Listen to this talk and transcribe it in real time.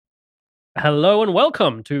Hello and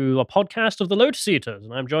welcome to a podcast of the Lotus Eaters,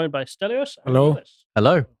 and I'm joined by Stelios and Hello. Lotus.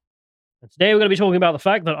 Hello. And today we're going to be talking about the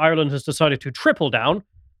fact that Ireland has decided to triple down,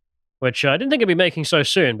 which I didn't think I'd be making so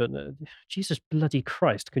soon, but Jesus bloody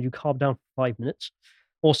Christ, could you calm down for 5 minutes?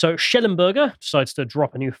 Also, Shellenberger decides to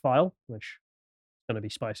drop a new file, which is going to be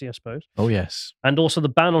spicy, I suppose. Oh, yes. And also the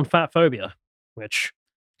ban on fat phobia, which...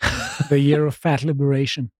 The year of fat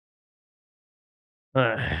liberation.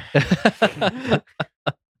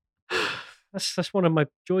 That's one of my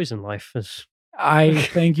joys in life. I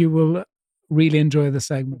think you will really enjoy the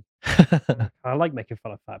segment. I like making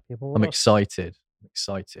fun of fat people. I'm excited.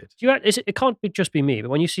 It can't just be me, but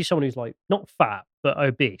when you see someone who's like not fat but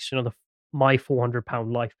obese, the my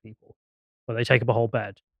 400-pound life people, where they take up a whole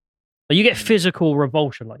bed, but you get physical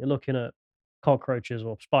revulsion, like you're looking at cockroaches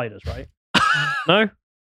or spiders, right? No,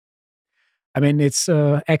 I mean, it's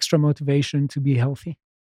extra motivation to be healthy.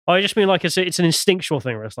 I just mean like it's an instinctual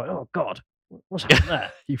thing where it's like, oh God, what's happening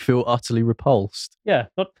there? You feel utterly repulsed. Yeah,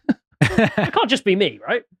 but it can't just be me,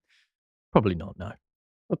 right? Probably not, no.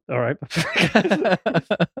 All right.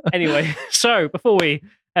 Anyway, so before we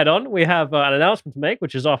head on, we have an announcement to make,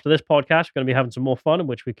 which is after this podcast, we're going to be having some more fun in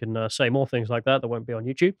which we can say more things like that won't be on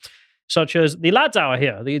YouTube, such as the Lads Hour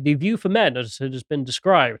here, the View for Men, as it has been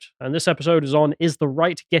described. And this episode is on Is the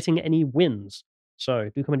Right Getting Any Wins? So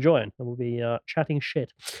do come and join, and we'll be chatting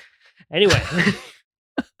shit. Anyway,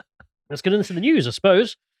 let's get into the news, I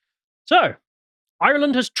suppose. So,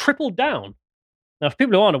 Ireland has tripled down. Now, for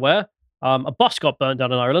people who aren't aware, a bus got burnt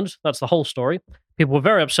down in Ireland. That's the whole story. People were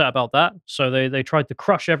very upset about that, so they tried to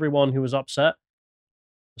crush everyone who was upset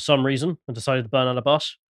for some reason and decided to burn down a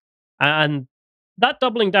bus. And that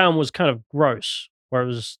doubling down was kind of gross, where it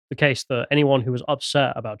was the case that anyone who was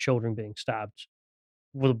upset about children being stabbed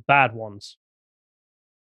were the bad ones.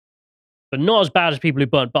 But not as bad as people who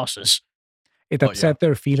burnt buses. It upset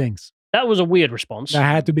their feelings. That was a weird response. That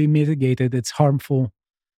had to be mitigated. It's harmful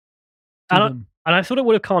to them. And I thought it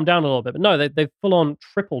would have calmed down a little bit, but no, they full on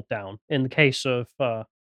tripled down in the case of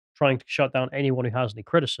trying to shut down anyone who has any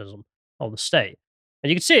criticism of the state. And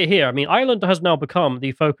you can see it here. I mean, Ireland has now become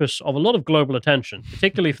the focus of a lot of global attention,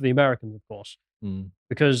 particularly for the Americans, of course.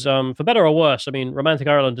 Because for better or worse, I mean, Romantic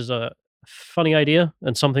Ireland is a funny idea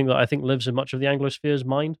and something that I think lives in much of the Anglosphere's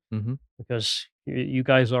mind, because you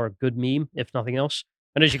guys are a good meme, if nothing else.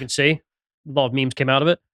 And as you can see, a lot of memes came out of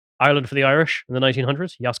it. Ireland for the Irish in the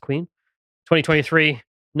 1900s, yes, Queen. 2023,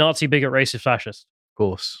 Nazi, bigot, racist, fascist. Of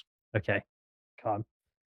course. Okay, calm.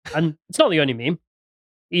 And it's not the only meme.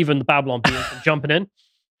 Even the Babylon beers are jumping in.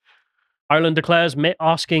 Ireland declares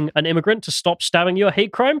asking an immigrant to stop stabbing you a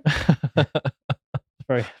hate crime.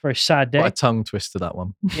 Very, very sad day. Quite a tongue twister, that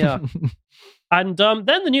one. Yeah. And then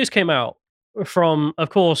the news came out from, of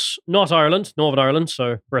course, not Ireland, Northern Ireland,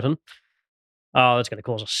 so Britain. That's going to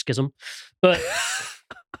cause a schism. But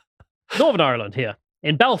Northern Ireland here,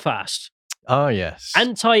 in Belfast. Oh, yes.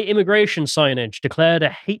 Anti-immigration signage declared a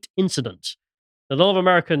hate incident. A lot of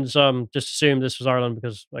Americans just assumed this was Ireland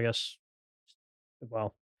because, I guess,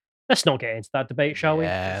 well, let's not get into that debate, shall we?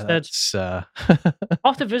 That's,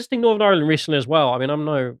 After visiting Northern Ireland recently as well, I mean, I'm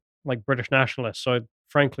no British nationalist, so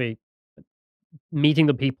frankly, meeting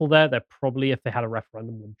the people there, they're probably, if they had a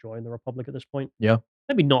referendum, would join the Republic at this point. Yeah.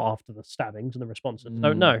 Maybe not after the stabbings and the responses.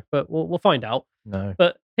 Don't know, but we'll find out. No.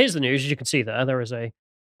 But here's the news. As you can see there is a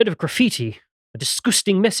bit of graffiti, a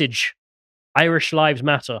disgusting message. Irish lives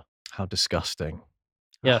matter. How disgusting.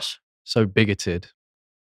 Yes. So bigoted.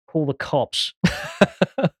 Call the cops.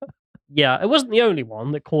 Yeah, it wasn't the only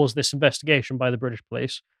one that caused this investigation by the British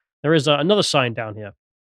police. There is another sign down here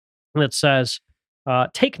that says,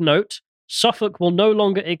 take note, Suffolk will no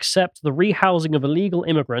longer accept the rehousing of illegal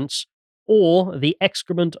immigrants or the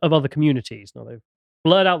excrement of other communities. Now, they've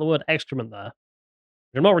blurred out the word excrement there.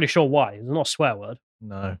 I'm not really sure why. It's not a swear word.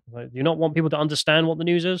 No. Do you not want people to understand what the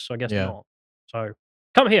news is? So I guess not. So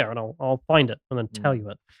come here and I'll find it and then tell you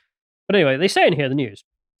it. But anyway, they say in here the news,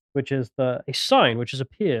 which is a sign which has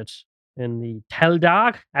appeared in the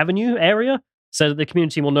Teldag Avenue area, said that the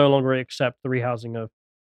community will no longer accept the rehousing of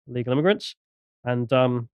illegal immigrants. And,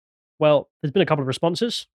 well, there's been a couple of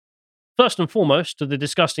responses. First and foremost, to the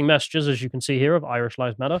disgusting messages, as you can see here, of Irish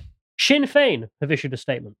Lives Matter, Sinn Féin have issued a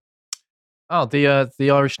statement. Oh,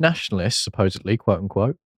 the Irish nationalists, supposedly, quote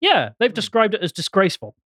unquote. Yeah, they've described it as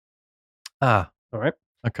disgraceful. Ah. All right.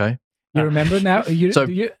 Okay. You remember now? So you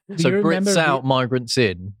Brits out, migrants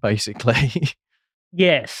in, basically.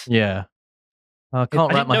 Yes. Yeah. I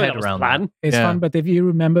can't wrap my head around that. It's fun, but if you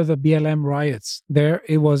remember the BLM riots, there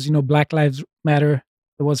it was, Black Lives Matter.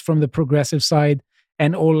 It was from the progressive side,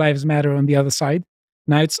 and All Lives Matter on the other side.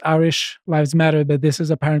 Now it's Irish Lives Matter, but this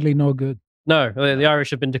is apparently no good. No, the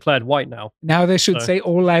Irish have been declared white now. Now they should So- say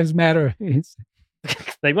all lives matter.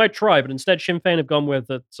 They might try, but instead Sinn Féin have gone with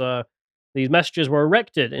that these messages were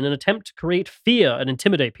erected in an attempt to create fear and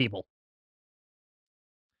intimidate people.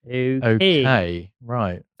 Okay,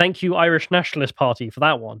 right. Thank you, Irish Nationalist Party, for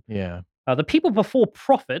that one. Yeah. The People Before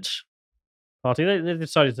Profit Party, they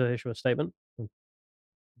decided to issue a statement.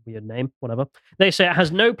 Weird name, whatever. They say it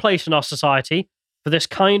has no place in our society for this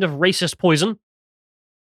kind of racist poison.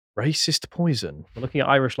 Racist poison. We're looking at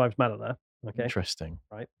Irish Lives Matter there. Okay. Interesting.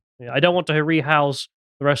 Yeah, I don't want to rehouse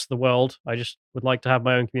the rest of the world. I just would like to have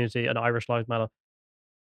my own community, and Irish Lives Matter.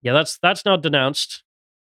 Yeah, that's now denounced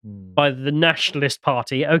by the Nationalist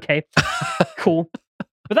Party. Okay, cool.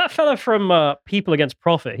 But that fella from People Against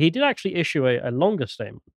Profit, he did actually issue a longer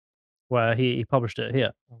statement where he published it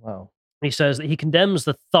here. Oh, wow. He says that he condemns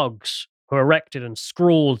the thugs who erected and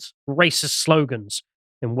scrawled racist slogans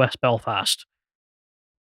in West Belfast.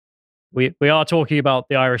 We are talking about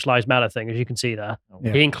the Irish Lives Matter thing, as you can see there.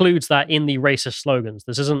 Yeah. He includes that in the racist slogans.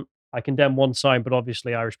 This isn't, I condemn one side, but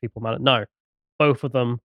obviously Irish people matter. No, both of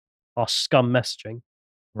them are scum messaging.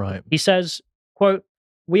 Right. He says, quote,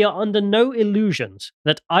 "We are under no illusions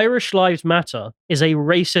that Irish Lives Matter is a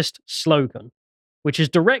racist slogan, which is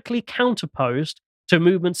directly counterposed to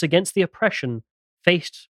movements against the oppression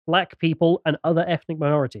faced Black people and other ethnic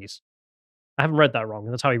minorities." I haven't read that wrong.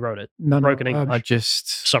 That's how he wrote it. No, Broken English. I For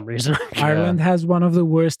just. some reason. Ireland has one of the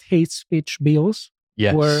worst hate speech bills,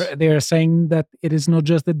 Yes. where they are saying that it is not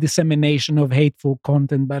just the dissemination of hateful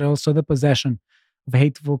content, but also the possession of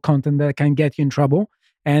hateful content that can get you in trouble.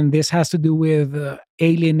 And this has to do with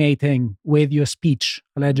alienating with your speech,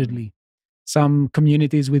 allegedly, some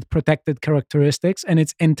communities with protected characteristics, and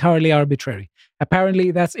it's entirely arbitrary.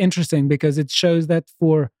 Apparently, that's interesting because it shows that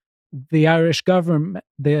for the Irish government,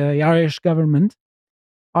 the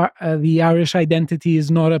Irish identity is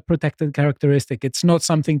not a protected characteristic. It's not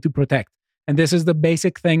something to protect. And this is the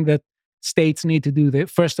basic thing that states need to do.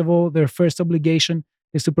 First of all, their first obligation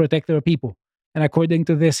is to protect their people. And according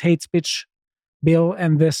to this hate speech bill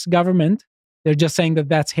and this government, they're just saying that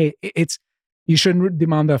that's hate. You shouldn't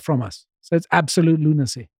demand that from us. So it's absolute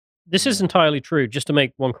lunacy. This is entirely true. Just to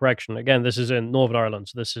make one correction. Again, this is in Northern Ireland.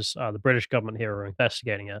 So this is the British government here are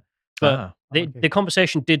investigating it. But the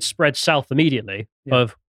conversation did spread south immediately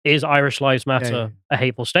of, is Irish Lives Matter a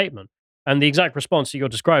hateful statement? And the exact response that you're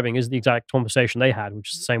describing is the exact conversation they had,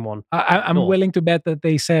 which is the same one. I'm willing to bet that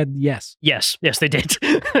they said yes. Yes, they did.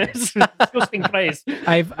 It's disgusting phrase.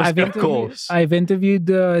 I've interviewed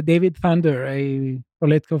David Thunder, a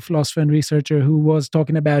political philosopher and researcher who was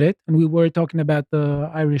talking about it. And we were talking about the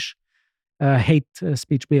Irish hate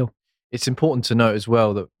speech bill. It's important to note as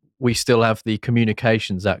well that we still have the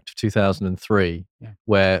Communications Act of 2003,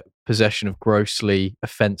 where possession of grossly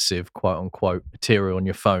offensive, quote unquote, material on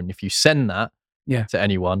your phone, if you send that to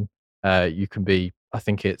anyone, you can be, I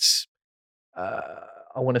think it's, I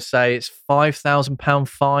want to say it's £5,000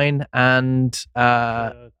 fine and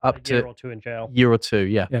up to a year or two in jail. Year or two,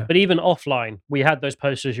 yeah. But even offline, we had those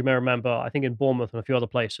posters, you may remember, I think in Bournemouth and a few other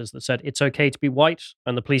places, that said it's okay to be white,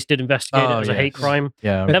 and the police did investigate it as a hate crime.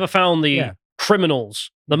 Yeah. Never found the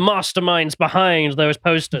criminals, the masterminds behind those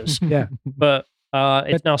posters. But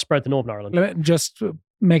it's now spread to Northern Ireland. Let me just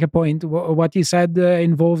make a point. What you said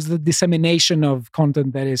involves the dissemination of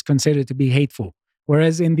content that is considered to be hateful.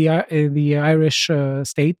 Whereas in the Irish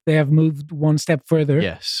state, they have moved one step further.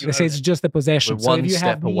 Yes. They say it's just a possession. We're so one if you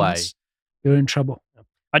step have away. means, you're in trouble.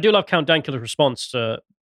 I do love Count Dankula's response to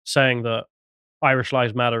saying that Irish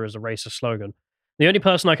Lives Matter is a racist slogan. The only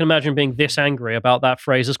person I can imagine being this angry about that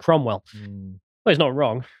phrase is Cromwell. Well, he's not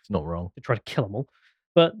wrong. It's not wrong. They try to kill them all.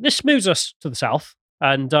 But this moves us to the south.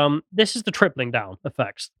 And this is the tripling down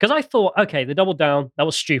effects. Because I thought, okay, they doubled down. That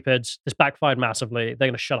was stupid. This backfired massively. They're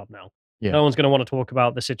going to shut up now. Yeah. No one's going to want to talk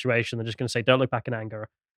about the situation. They're just going to say, don't look back in anger.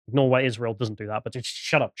 Ignore why Israel doesn't do that. But just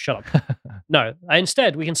shut up. No.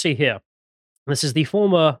 Instead, we can see here. This is the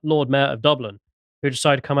former Lord Mayor of Dublin who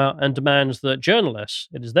decided to come out and demands that journalists,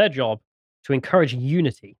 it is their job to encourage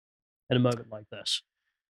unity in a moment like this.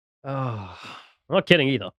 Oh. I'm not kidding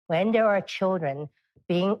either. When there are children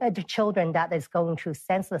the children that is going through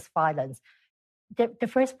senseless violence, the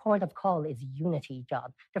first port of call is unity,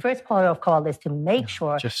 John. The first port of call is to make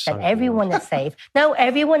sure that everyone is safe. No,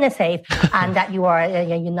 everyone is safe, and that you are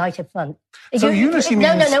a united front. So unity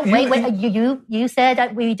means... No, wait. You said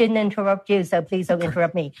that we didn't interrupt you, so please don't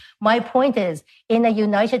interrupt me. My point is, in a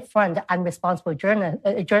united front and responsible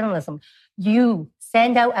journalism, you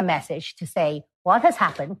send out a message to say what has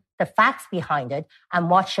happened, the facts behind it, and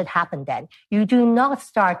what should happen then. You do not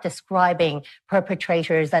start describing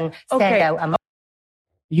perpetrators and send out a...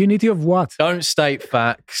 Unity of what? Don't state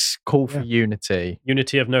facts. Call for unity.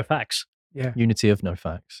 Unity of no facts. Yeah. Unity of no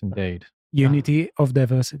facts, indeed. Unity of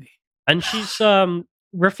diversity. And she's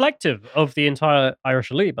reflective of the entire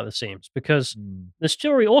Irish elite, by the seams, because the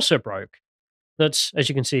story also broke that, as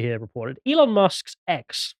you can see here reported, Elon Musk's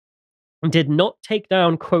ex did not take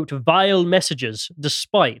down, quote, vile messages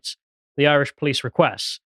despite the Irish police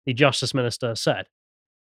requests, the Justice Minister said.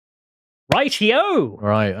 Rightio!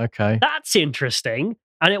 Right, okay. That's interesting.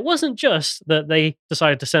 And it wasn't just that they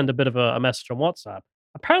decided to send a bit of a message on WhatsApp.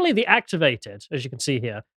 Apparently they activated, as you can see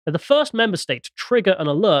here, they're the first member state to trigger an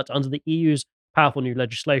alert under the EU's powerful new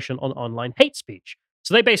legislation on online hate speech.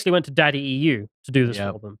 So they basically went to Daddy EU to do this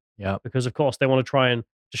for them. Yeah. Because, of course, they want to try and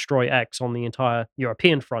destroy X on the entire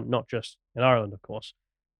European front, not just in Ireland, of course.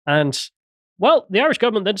 And, well, the Irish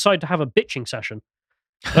government then decided to have a bitching session.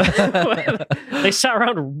 They sat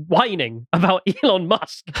around whining about Elon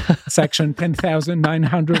Musk. Section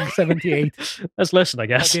 10,978. Let's listen, I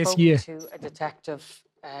guess. This year. To a detective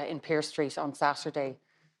in Pearse Street on Saturday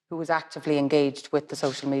who was actively engaged with the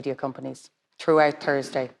social media companies throughout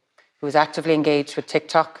Thursday, who was actively engaged with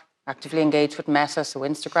TikTok, actively engaged with Meta, so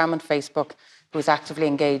Instagram and Facebook, who was actively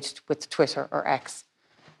engaged with Twitter or X.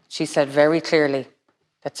 She said very clearly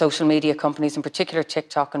that social media companies, in particular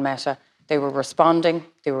TikTok and Meta, they were responding,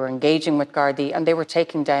 they were engaging with Gardaí, and they were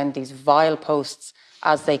taking down these vile posts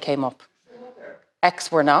as they came up.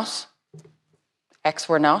 X were not.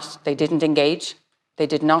 They didn't engage. They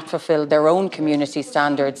did not fulfill their own community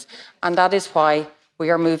standards. And that is why we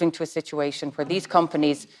are moving to a situation where these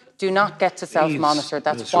companies do not get to self-monitor.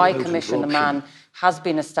 That's why Commission the Man has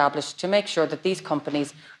been established, to make sure that these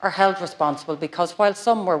companies are held responsible, because while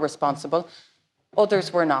some were responsible,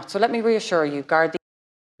 others were not. So let me reassure you, Gardaí.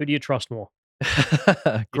 Who do you trust more?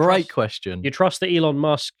 Great question. You trust the Elon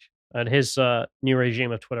Musk and his new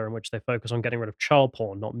regime of Twitter, in which they focus on getting rid of child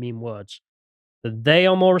porn, not meme words, that they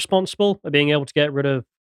are more responsible for being able to get rid of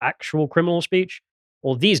actual criminal speech,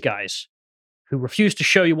 or these guys who refuse to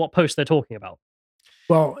show you what post they're talking about?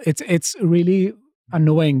 Well, it's really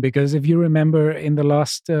annoying, because if you remember in the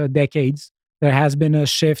last decades, there has been a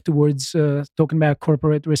shift towards talking about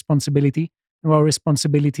corporate responsibility and what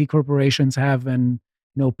responsibility corporations have, and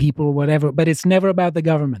people, whatever. But it's never about the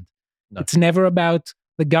government. No. It's never about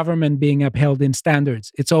the government being upheld in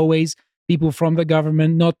standards. It's always people from the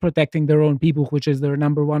government not protecting their own people, which is their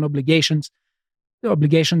number one obligation,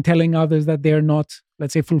 telling others that they're not,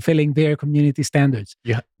 let's say, fulfilling their community standards.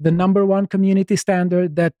 Yeah. The number one community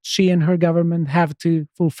standard that she and her government have to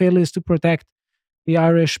fulfill is to protect the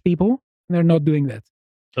Irish people. And they're not doing that.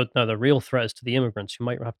 But no, the real threat is to the immigrants who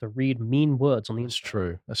might have to read mean words on the internet. That's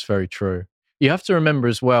true. That's very true. You have to remember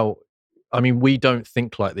as well, I mean, we don't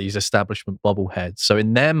think like these establishment bobbleheads. So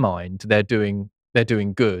in their mind, they're doing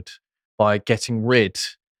good by getting rid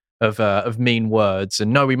of mean words,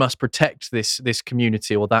 and no, we must protect this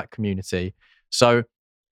community or that community. So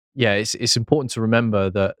yeah, it's important to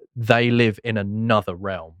remember that they live in another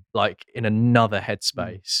realm, like in another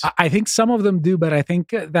headspace. I think some of them do, but I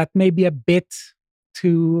think that may be a bit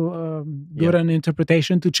too good an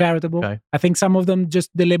interpretation, too charitable. Okay. I think some of them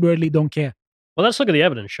just deliberately don't care. Well, let's look at the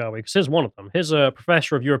evidence, shall we? Because here's one of them. Here's a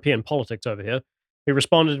professor of European politics over here. He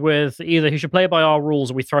responded with either he should play by our rules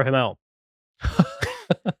or we throw him out.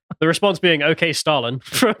 The response being, okay, Stalin,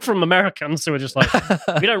 from Americans who are just like,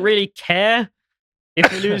 we don't really care if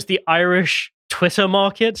we lose the Irish Twitter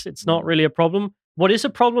market. It's not really a problem. What is a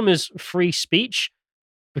problem is free speech,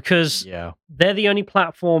 because they're the only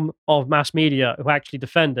platform of mass media who actually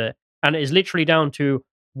defend it. And it is literally down to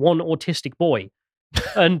one autistic boy.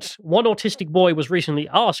 And one autistic boy was recently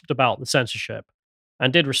asked about the censorship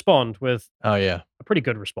and did respond with a pretty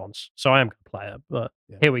good response. So I am going to play it, but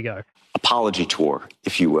here we go. Apology tour,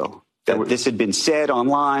 if you will. That this had been said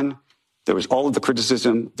online. There was all of the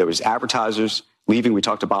criticism. There was advertisers leaving. We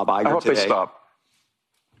talked to Bob Iger today. I hope they stop.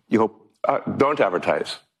 You hope? Don't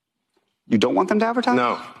advertise. You don't want them to advertise?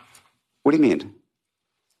 No. What do you mean?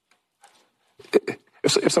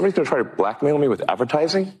 If somebody's going to try to blackmail me with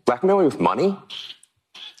advertising, blackmail me with money,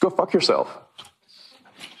 go fuck yourself.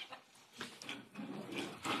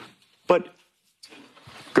 But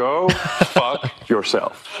go fuck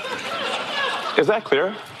yourself. Is that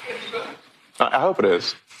clear? I hope it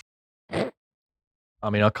is. I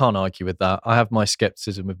mean, I can't argue with that. I have my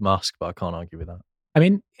skepticism with Musk, but I can't argue with that. I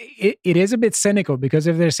mean, it is a bit cynical, because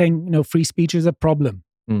if they're saying, free speech is a problem,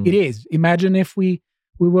 it is. Imagine if we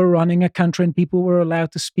were running a country and people were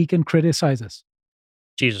allowed to speak and criticize us.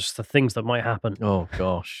 Jesus, the things that might happen. Oh,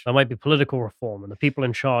 gosh. There might be political reform, and the people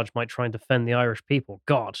in charge might try and defend the Irish people.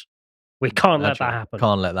 God, we can't let that happen.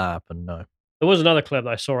 Can't let that happen, no. There was another clip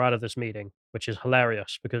that I saw out of this meeting which is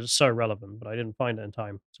hilarious because it's so relevant, but I didn't find it in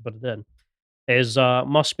time to put it in, is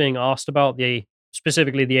Musk being asked about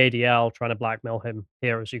specifically the ADL trying to blackmail him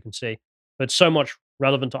here, as you can see. But it's so much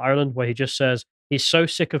relevant to Ireland, where he just says he's so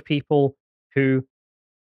sick of people who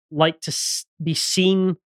like to be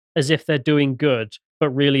seen as if they're doing good, but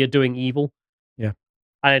really are doing evil. Yeah.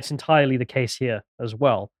 And it's entirely the case here as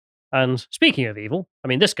well. And speaking of evil, I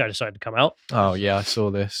mean, this guy decided to come out. Oh yeah, I saw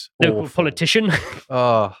this. Local Awful. politician.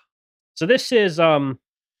 Oh, So this is Fianna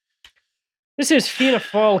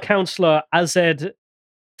Fáil councillor Azed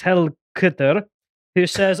Telkuter, who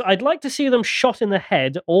says, "I'd like to see them shot in the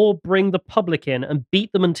head or bring the public in and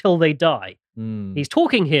beat them until they die." He's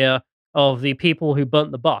talking here of the people who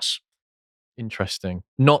burnt the bus. interesting.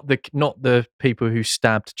 Not the people who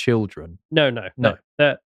stabbed children. No. No.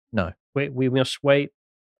 No. We must wait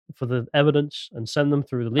for the evidence and send them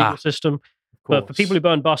through the legal system. But for people who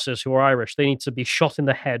burn buses who are Irish, they need to be shot in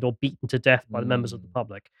the head or beaten to death by the members of the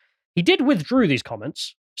public. He did withdraw these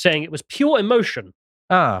comments, saying it was pure emotion.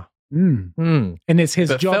 And it's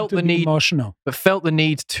his job to be emotional. But felt the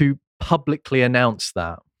need to publicly announce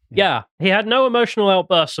that. Yeah, he had no emotional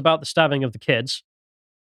outbursts about the stabbing of the kids,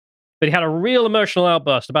 but he had a real emotional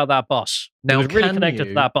outburst about that bus. He was really connected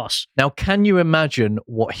to that bus. Now, can you imagine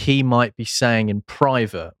what he might be saying in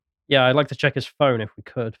private? Yeah, I'd like to check his phone if we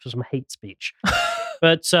could for some hate speech.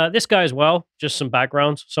 But this guy as well, just some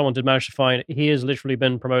background. Someone did manage to find he has literally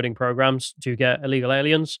been promoting programs to get illegal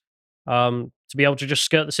aliens to be able to just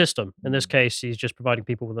skirt the system. In this case, he's just providing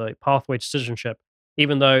people with a pathway to citizenship,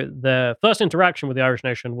 even though their first interaction with the Irish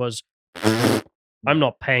nation was, I'm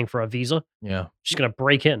not paying for a visa. Yeah. Just going to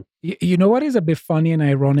break in. You know what is a bit funny and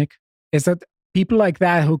ironic? Is that people like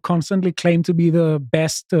that who constantly claim to be the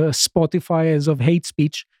best Spotifyers of hate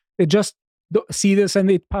speech, they just see this and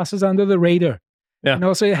it passes under the radar. Yeah. And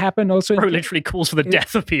also it happened also... Bro literally calls for the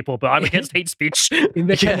death of people, but I'm against hate speech. In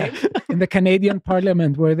the Canadian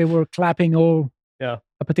Parliament, where they were clapping all a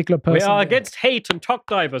particular person. We are against hate and truck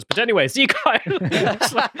divers. But anyway, Zeke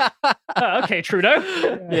it's like, okay, Trudeau.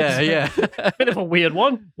 Yeah. Bit of a weird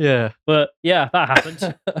one. Yeah. But yeah, that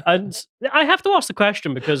happened. And I have to ask the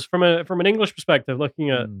question, because from an English perspective,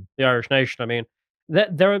 looking at the Irish nation, I mean,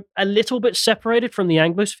 they're a little bit separated from the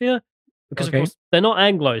Anglosphere. Because, of course, they're not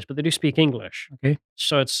Anglos, but they do speak English. Okay.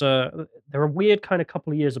 So it's they're a weird kind of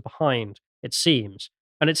couple of years behind, it seems.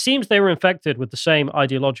 And it seems they were infected with the same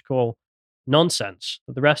ideological nonsense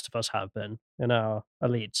that the rest of us have been in our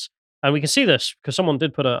elites. And we can see this because someone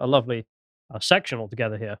did put a lovely section all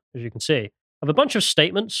together here, as you can see, of a bunch of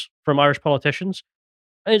statements from Irish politicians.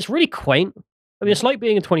 And it's really quaint. I mean, it's like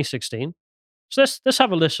being in 2016. So let's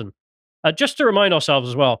have a listen. Just to remind ourselves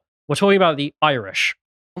as well, we're talking about the Irish.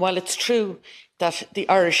 While it's true that the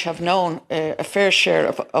Irish have known a fair share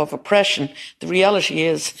of oppression, the reality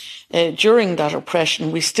is during that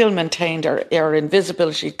oppression we still maintained our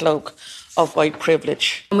invisibility cloak of white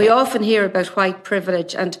privilege. And we often hear about white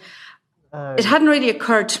privilege, and it hadn't really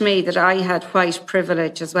occurred to me that I had white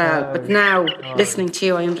privilege as well. But now, listening to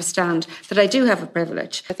you, I understand that I do have a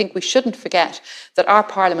privilege. I think we shouldn't forget that our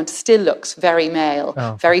parliament still looks very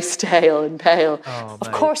male, very stale and pale.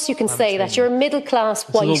 Of course you can say that. You're a middle-class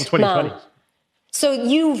white man. So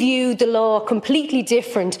you view the law completely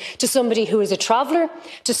different to somebody who is a traveller,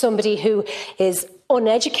 to somebody who is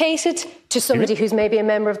uneducated, to somebody who's maybe a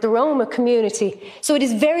member of the Roma community. So it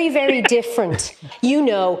is very, very different. You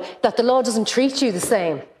know that the law doesn't treat you the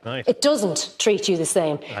same. Nice. It doesn't treat you the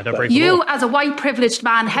same. You, as a white privileged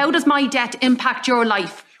man, how does my debt impact your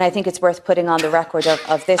life? I think it's worth putting on the record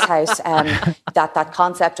of this House that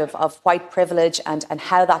concept of white privilege and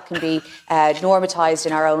how that can be normatised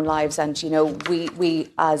in our own lives. And, you know, we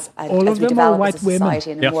as we develop as a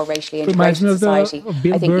society in a more racially integrated society,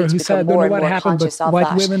 I think need to become more and more conscious of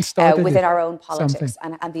that within our own politics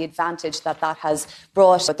and the advantage that has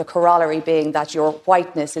brought, but the corollary being that your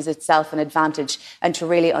whiteness is itself an advantage, and to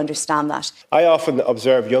really understand that. I often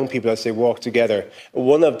observe young people as they walk together.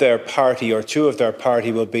 One of their party or two of their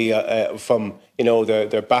party will be from, you know,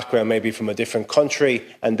 their background maybe from a different country,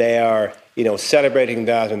 and they are, you know, celebrating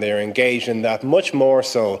that and they're engaged in that much more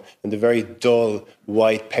so than the very dull,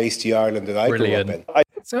 white, pasty Ireland that I grew up in.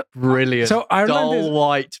 Brilliant. So Ireland dull,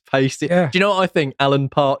 white, pasty. Yeah. Do you know what I think? Alan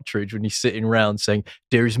Partridge, when he's sitting around saying,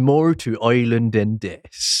 "There is more to Ireland than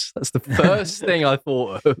this." That's the first thing I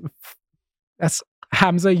thought of. That's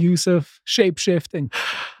Hamza Yusuf shape-shifting.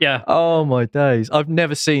 Yeah. Oh my days. I've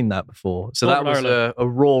never seen that before. So that was a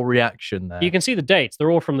raw reaction there. You can see the dates.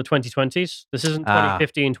 They're all from the 2020s. This isn't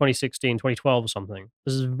 2015, 2016, 2012 or something.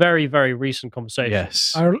 This is very, very recent conversation.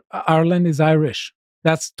 Yes. Ireland is Irish.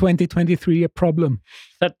 That's 2023 a problem.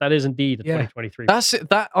 That is indeed a Yeah. 2023. That's it.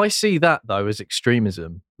 That I see that though as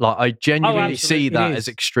extremism. Like I genuinely see absolutely. that It as is.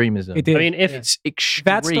 extremism. It is. I mean, if It's extreme.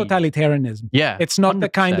 That's totalitarianism. Yeah, It's not the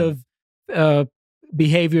kind 100%. of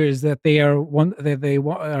behaviors that they are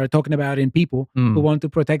are talking about in people who want to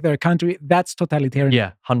protect their country. That's totalitarian.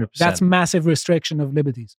 Yeah, 100%. That's massive restriction of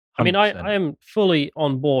liberties. I mean, 100%. I am fully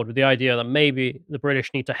on board with the idea that maybe the British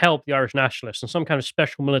need to help the Irish nationalists in some kind of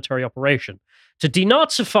special military operation to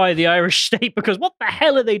denazify the Irish state, because what the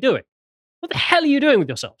hell are they doing? What the hell are you doing with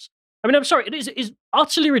yourselves? I mean, I'm sorry, it is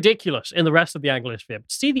utterly ridiculous in the rest of the Anglosphere, but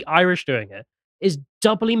to see the Irish doing it is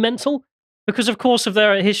doubly mental because, of course, of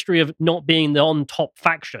their history of not being the on-top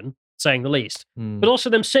faction, saying the least, but also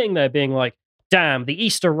them sitting there being like, damn, the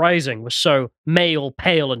Easter Rising was so male,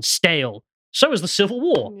 pale, and stale. So was the Civil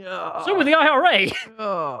War. So were the IRA.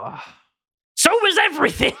 So was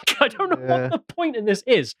everything. I don't know what the point in this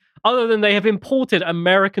is, other than they have imported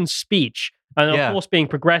American speech, and of course being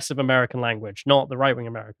progressive American language, not the right-wing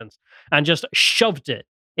Americans, and just shoved it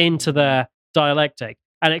into their dialectic.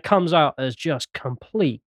 And it comes out as just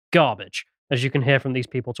complete garbage, as you can hear from these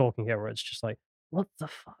people talking here, where it's just like, what the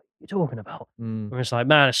fuck are you talking about? And it's like,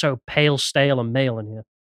 man, it's so pale, stale, and male in here.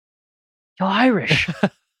 You're Irish.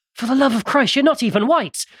 For the love of Christ, you're not even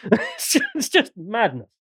white. It's just madness.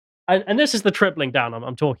 And this is the tripling down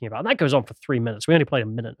I'm talking about. And that goes on for 3 minutes. We only played a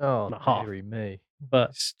minute and a half. Dearie me. But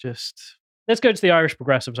It's just... let's go to the Irish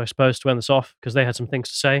progressives, I suppose, to end this off, because they had some things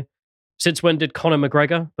to say. Since when did Conor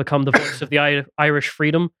McGregor become the voice of the Irish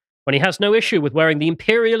freedom, when he has no issue with wearing the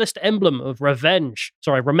imperialist emblem of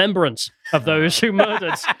remembrance of those who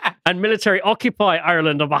murdered and military occupy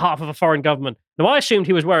Ireland on behalf of a foreign government? Now, I assumed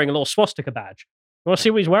he was wearing a little swastika badge. You want to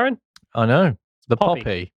see what he's wearing? I know. The Poppy.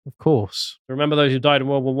 poppy, of course. Remember those who died in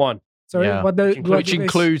World War One? Sorry, Yeah. Which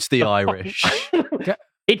includes the Irish.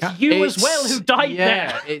 It's you as well who died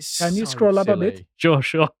there. Can you scroll up a bit? Sure.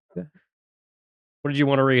 What did you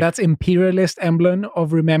want to read? That's imperialist emblem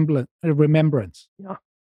of remembrance. Yeah.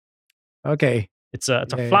 Okay. It's a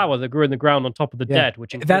flower that grew in the ground on top of the dead,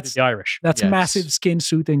 which included the Irish. That's massive skin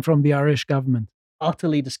suiting from the Irish government.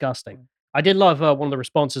 Utterly disgusting. I did love one of the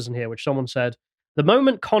responses in here, which someone said, the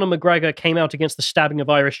moment Conor McGregor came out against the stabbing of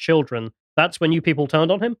Irish children, that's when you people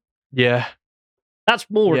turned on him? Yeah. That's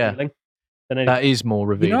more revealing than anything. That is more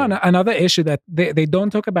revealing. You know, another issue that they don't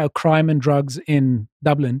talk about crime and drugs in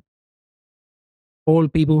Dublin. All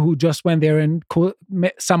people who just went there and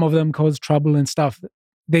some of them caused trouble and stuff.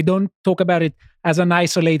 They don't talk about it as an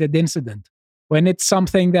isolated incident. When it's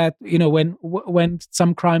something that, you know, when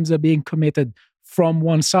some crimes are being committed from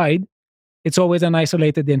one side, it's always an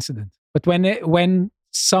isolated incident. But when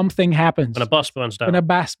something happens, when a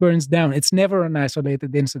bus burns down, it's never an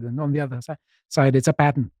isolated incident. On the other side, it's a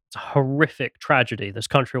pattern. It's a horrific tragedy this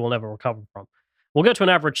country will never recover from. We'll go to an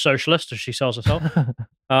average socialist, as she sells herself.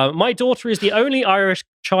 My daughter is the only Irish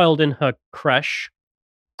child in her creche.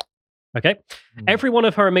 Okay. Every one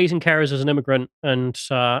of her amazing carers is an immigrant and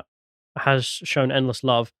has shown endless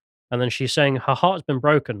love. And then she's saying her heart's been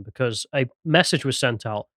broken because a message was sent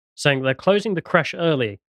out saying they're closing the creche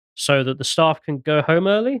early so that the staff can go home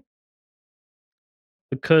early.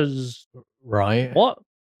 Because... Right. What?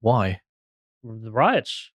 Why? The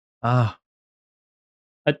riots. Ah.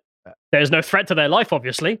 There's no threat to their life,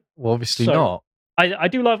 obviously. Well, obviously not. I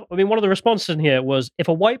do love... I mean, one of the responses in here was, if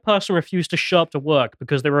a white person refused to show up to work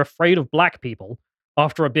because they were afraid of black people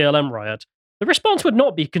after a BLM riot, the response would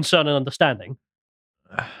not be concern and understanding.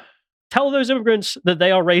 Tell those immigrants that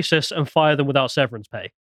they are racist and fire them without severance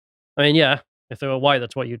pay. I mean, yeah, if they were white,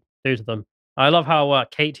 that's what you'd do to them. I love how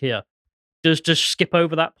Kate here does just skip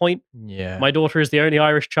over that point. Yeah. My daughter is the only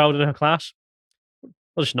Irish child in her class.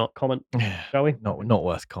 We'll just not comment, shall we? Not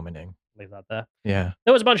worth commenting. Leave that there. Yeah.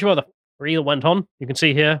 There was a bunch of other free that went on. You can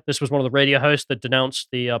see here, this was one of the radio hosts that denounced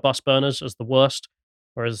the bus burners as the worst,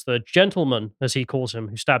 whereas the gentleman, as he calls him,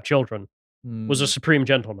 who stabbed children, was a supreme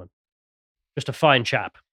gentleman. Just a fine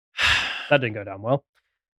chap. That didn't go down well.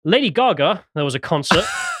 Lady Gaga, there was a concert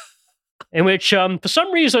in which, for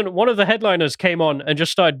some reason, one of the headliners came on and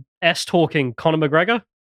just started S-talking Conor McGregor.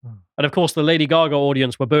 And of course, the Lady Gaga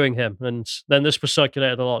audience were booing him. And then this was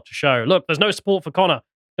circulated a lot to show, look, there's no support for Conor.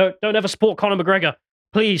 Don't ever support Conor McGregor.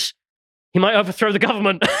 Please. He might overthrow the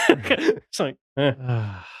government. It's like,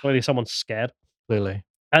 clearly someone's scared. Clearly.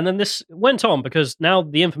 And then this went on because now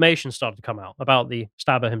the information started to come out about the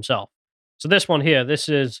stabber himself. So this one here, this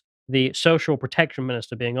is the Social Protection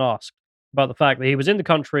Minister being asked about the fact that he was in the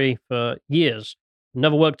country for years,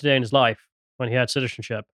 never worked a day in his life when he had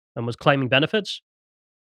citizenship, and was claiming benefits.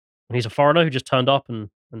 And he's a foreigner who just turned up and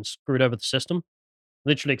screwed over the system,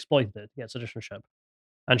 literally exploited it to get citizenship.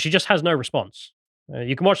 And she just has no response.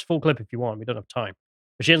 You can watch the full clip if you want. We don't have time.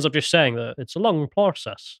 But she ends up just saying that it's a long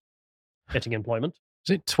process getting employment.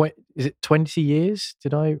 Is it 20 years?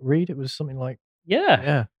 Did I read? It was something like... Yeah.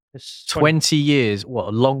 Yeah. It's 20 years. What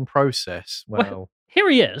a long process. Wow. Well, here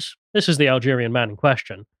he is. This is the Algerian man in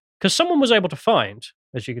question. Because someone was able to find,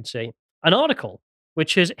 as you can see, an article,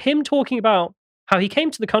 which is him talking about how he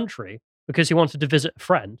came to the country because he wanted to visit a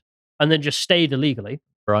friend and then just stayed illegally.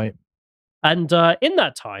 Right. And in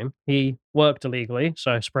that time, he worked illegally,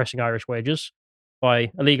 so suppressing Irish wages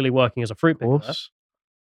by illegally working as a fruit picker.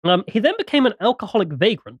 He then became an alcoholic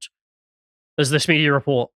vagrant, as this media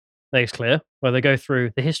report makes clear, where they go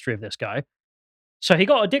through the history of this guy. So he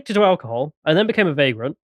got addicted to alcohol and then became a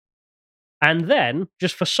vagrant. And then,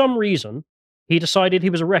 just for some reason, he decided he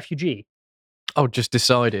was a refugee. Oh, just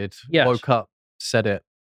decided. Yes. Woke up, said it.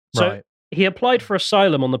 So Right. he applied for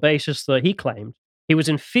asylum on the basis that he claimed he was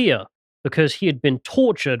in fear because he had been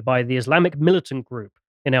tortured by the Islamic militant group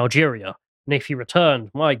in Algeria. And if he returned,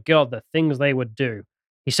 my God, the things they would do.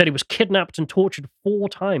 He said he was kidnapped and tortured 4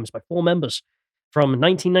 times by 4 members from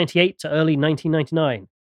 1998 to early 1999.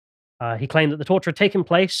 He claimed that the torture had taken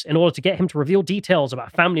place in order to get him to reveal details about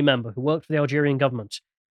a family member who worked for the Algerian government.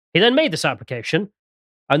 He then made this application,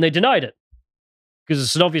 and they denied it, because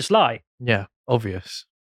it's an obvious lie. Yeah, obvious.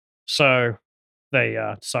 So they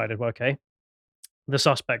decided, well, okay. The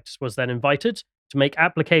suspect was then invited to make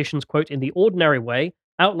applications, quote, in the ordinary way,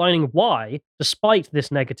 outlining why, despite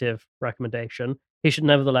this negative recommendation, he should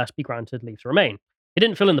nevertheless be granted leave to remain. He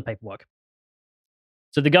didn't fill in the paperwork.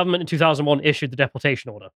 So the government in 2001 issued the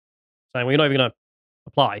deportation order, saying, well, you're not even going to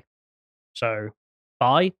apply. So,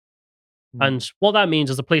 bye. And what that means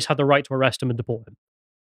is the police had the right to arrest him and deport him.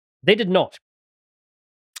 They did not.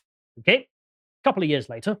 Okay. A couple of years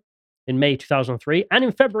later, in May 2003 and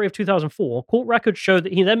in February of 2004, court records show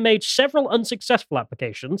that he then made several unsuccessful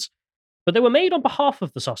applications, but they were made on behalf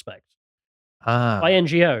of the suspect by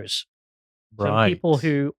NGOs. So people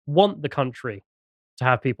who want the country to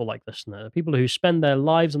have people like this in there, people who spend their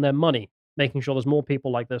lives and their money making sure there's more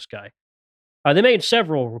people like this guy. They made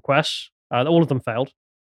several requests. All of them failed.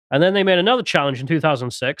 And then they made another challenge in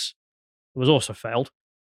 2006. It was also failed.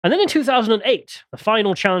 And then in 2008, the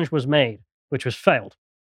final challenge was made, which was failed.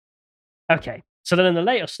 Okay, so then in the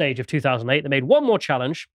later stage of 2008, they made one more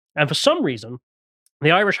challenge. And for some reason,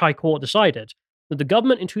 the Irish High Court decided that the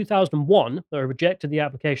government in 2001, that rejected the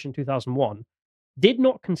application in 2001, did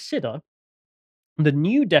not consider the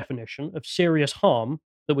new definition of serious harm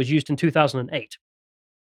that was used in 2008.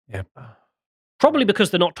 Yeah. Probably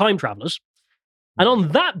because they're not time travelers. And on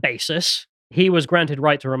that basis, he was granted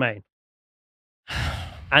right to remain.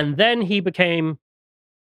 And then he became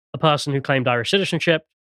a person who claimed Irish citizenship,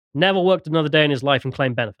 never worked another day in his life, and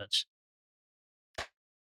claimed benefits.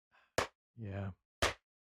 Yeah.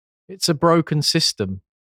 It's a broken system,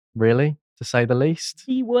 really, to say the least.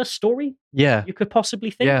 The worst story Yeah. you could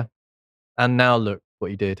possibly think. Yeah. And now look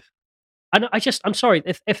what he did. And I'm sorry,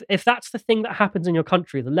 if that's the thing that happens in your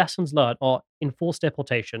country, the lessons learned are enforce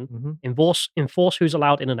deportation, enforce who's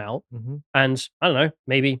allowed in and out, and, I don't know,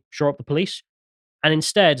 maybe shore up the police, and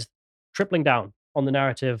instead tripling down on the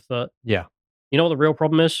narrative that, yeah, you know what the real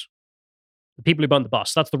problem is? The people who burnt the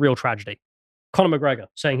bus. That's the real tragedy. Conor McGregor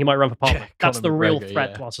saying he might run for parliament. That's the real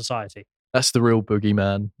threat to our society. That's the real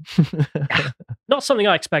boogeyman. Not something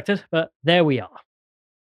I expected, but there we are.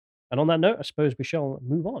 And on that note, I suppose we shall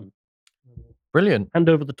move on. Brilliant. Hand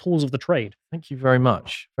over the tools of the trade. Thank you very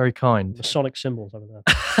much. Very kind. The sonic symbols over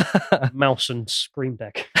there. Mouse and screen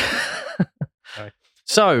deck. Right.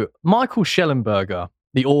 So, Michael Shellenberger,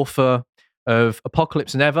 the author of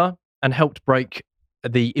Apocalypse Never, and helped break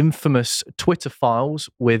the infamous Twitter files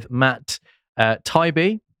with Matt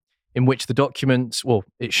Taibbi, in which the documents, well,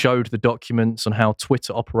 it showed the documents on how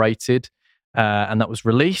Twitter operated, and that was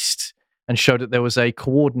released, and showed that there was a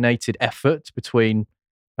coordinated effort between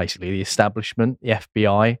basically the establishment, the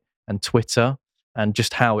FBI, and Twitter, and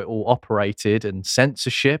just how it all operated, and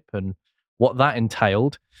censorship, and what that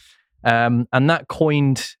entailed. And that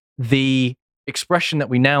coined the expression that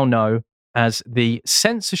we now know as the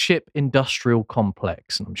censorship industrial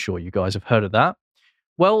complex. And I'm sure you guys have heard of that.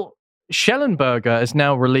 Well, Shellenberger has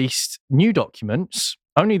now released new documents,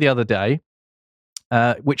 only the other day,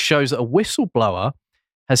 which shows that a whistleblower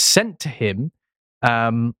has sent to him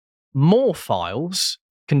more files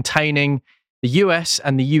containing the US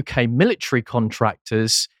and the UK military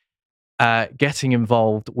contractors getting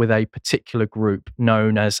involved with a particular group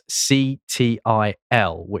known as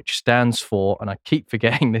CTIL, which stands for, and I keep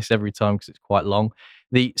forgetting this every time because it's quite long,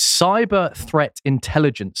 the Cyber Threat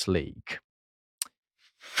Intelligence League,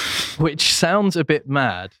 which sounds a bit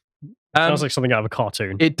mad. Sounds like something out of a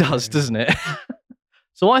cartoon. It does, doesn't it?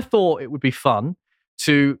 So I thought it would be fun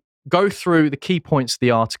to go through the key points of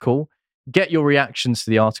the article, get your reactions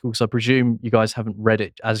to the article, because I presume you guys haven't read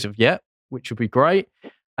it as of yet, which would be great.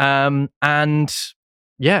 And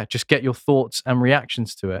yeah, just get your thoughts and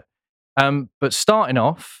reactions to it. But starting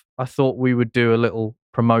off, I thought we would do a little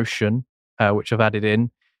promotion, which I've added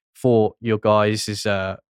in for your guys'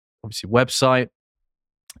 obviously website.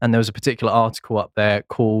 And there was a particular article up there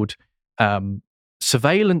called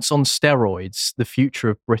Surveillance on Steroids, the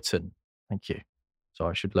Future of Britain. Thank you. So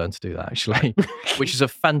I should learn to do that, actually, which is a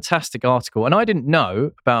fantastic article. And I didn't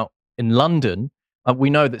know about in London.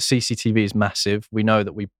 We know that CCTV is massive. We know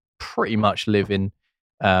that we pretty much live in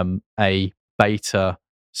a beta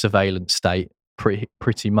surveillance state,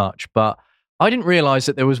 pretty much. But I didn't realize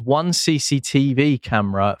that there was one CCTV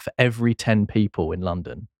camera for every 10 people in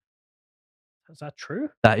London. Is that true?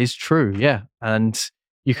 That is true, yeah. And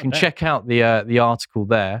you can check out the article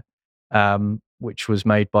there, which was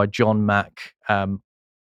made by John Mack. I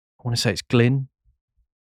want to say it's Glynn.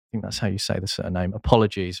 I think that's how you say the surname.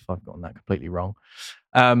 Apologies if I've gotten that completely wrong.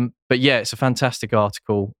 But yeah, it's a fantastic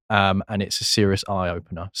article, and it's a serious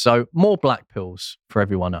eye-opener. So more black pills for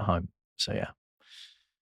everyone at home. So yeah,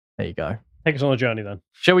 there you go. Take us on a journey then.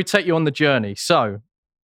 Shall we take you on the journey? So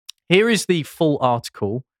here is the full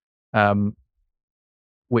article,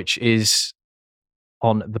 which is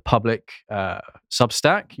on the public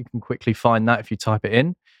Substack. You can quickly find that if you type it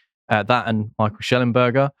in. That and Michael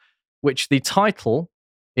Shellenberger, which the title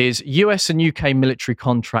is US and UK military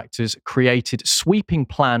contractors created sweeping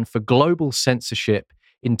plan for global censorship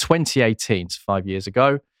in 2018, so 5 years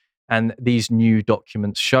ago. And these new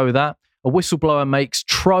documents show that. A whistleblower makes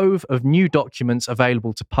trove of new documents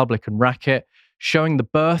available to public and racket, showing the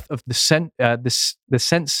birth of the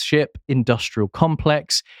censorship industrial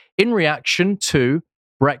complex in reaction to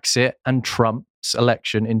Brexit and Trump's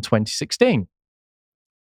election in 2016.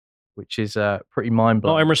 Which is pretty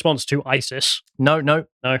mind-blowing. Not in response to ISIS. No,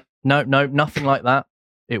 nothing like that.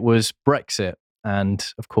 It was Brexit and,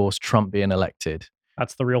 of course, Trump being elected.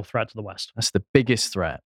 That's the real threat to the West. That's the biggest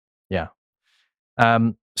threat, yeah.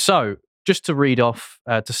 So, just to read off,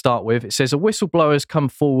 to start with, it says, a whistleblower has come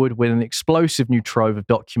forward with an explosive new trove of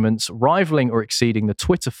documents rivaling or exceeding the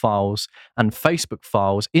Twitter files and Facebook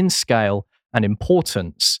files in scale and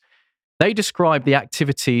importance. They describe the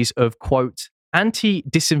activities of, quote,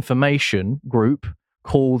 anti-disinformation group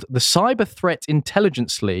called the Cyber Threat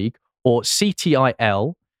Intelligence League, or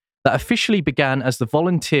CTIL, that officially began as the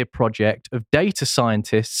volunteer project of data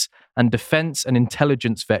scientists and defense and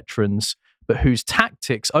intelligence veterans, but whose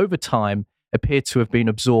tactics over time appear to have been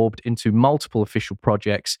absorbed into multiple official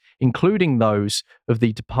projects, including those of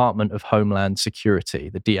the Department of Homeland Security,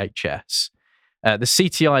 the DHS. The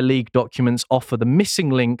CTI League documents offer the missing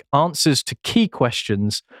link answers to key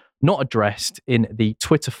questions not addressed in the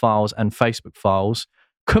Twitter files and Facebook files.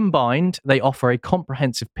 Combined, they offer a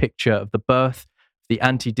comprehensive picture of the birth of the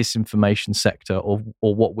anti-disinformation sector, or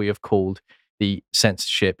what we have called the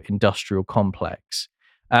censorship industrial complex.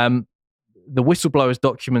 The whistleblower's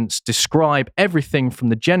documents describe everything from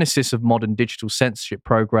the genesis of modern digital censorship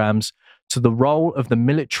programs to the role of the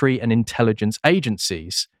military and intelligence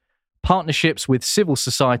agencies, partnerships with civil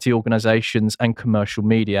society organizations and commercial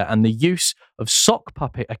media, and the use of sock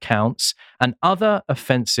puppet accounts and other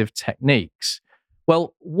offensive techniques.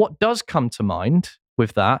 Well, what does come to mind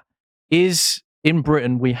with that is in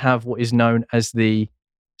Britain, we have what is known as the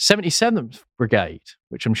 77th Brigade,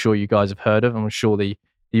 which I'm sure you guys have heard of. I'm sure the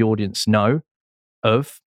audience know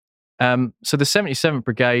of. So the 77th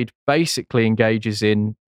Brigade basically engages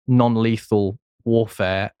in non-lethal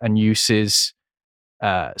warfare and uses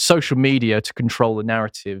social media to control the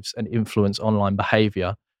narratives and influence online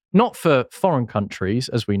behavior, not for foreign countries,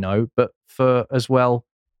 as we know, but for, as well,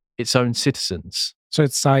 its own citizens. So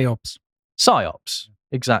it's PSYOPs. PSYOPs,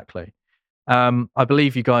 exactly. I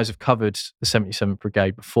believe you guys have covered the 77th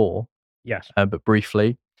Brigade before. Yes. But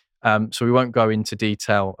briefly. So we won't go into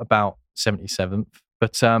detail about 77th,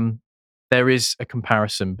 but there is a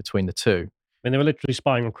comparison between the two. I mean, they were literally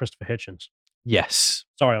spying on Christopher Hitchens. Yes.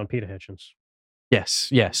 Sorry, on Peter Hitchens.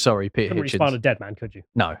 Yes, sorry, Peter Couldn't Hitchens. really spy on a dead man, could you?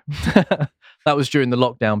 No. That was during the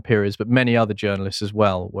lockdown periods, but many other journalists as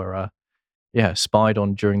well were, spied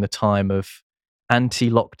on during the time of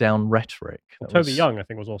anti-lockdown rhetoric. Toby Young, I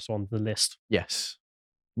think, was also on the list. Yes,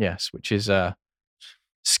 which is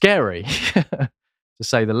scary, to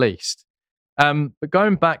say the least. But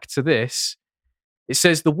going back to this, it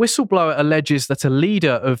says the whistleblower alleges that a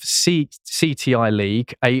leader of CTI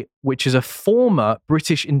League, which is a former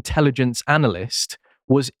British intelligence analyst,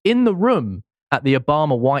 was in the room at the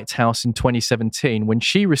Obama White House in 2017 when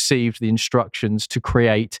she received the instructions to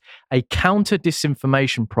create a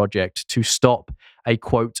counter-disinformation project to stop a,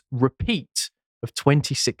 quote, repeat of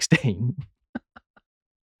 2016.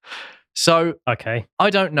 So, okay, I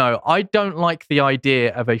don't know. I don't like the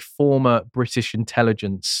idea of a former British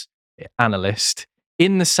intelligence analyst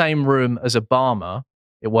in the same room as Obama,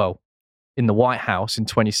 in the White House in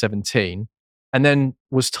 2017, and then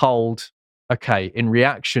was told, okay, in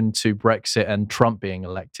reaction to Brexit and Trump being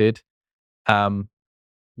elected,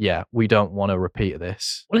 we don't want a repeat of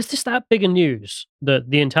this. Well, is this that big a news that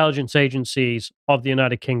the intelligence agencies of the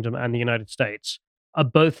United Kingdom and the United States are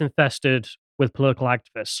both infested with political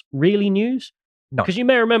activists? Really news? No. Because you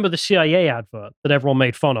may remember the CIA advert that everyone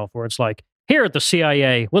made fun of, where it's like, here at the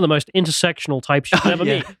CIA, we're the most intersectional types you'll ever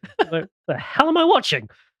meet. Like, the hell am I watching?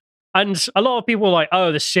 And a lot of people are like,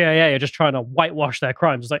 oh, the CIA are just trying to whitewash their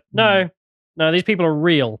crimes. It's like, no, these people are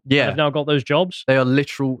real. Yeah. They've now got those jobs. They are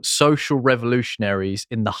literal social revolutionaries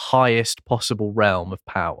in the highest possible realm of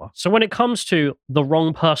power. So when it comes to the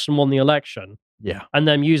wrong person won the election, and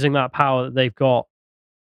them using that power that they've got,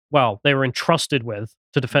 they were entrusted with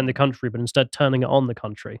to defend the country, but instead turning it on the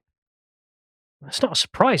country. It's not a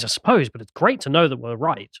surprise, I suppose, but it's great to know that we're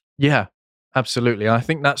right. Yeah, absolutely. I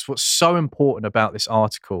think that's what's so important about this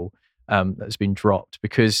article that's been dropped,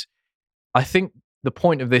 because I think the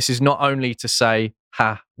point of this is not only to say,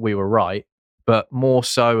 we were right, but more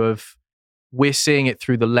so of we're seeing it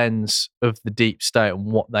through the lens of the deep state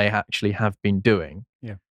and what they actually have been doing,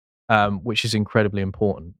 which is incredibly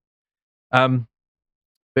important.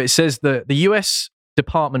 But it says that the US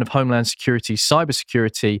Department of Homeland Security,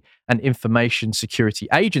 Cybersecurity and Information Security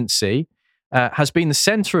Agency has been the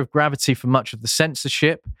center of gravity for much of the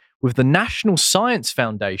censorship, with the National Science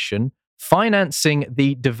Foundation financing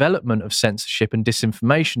the development of censorship and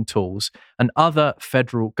disinformation tools, and other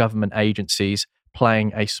federal government agencies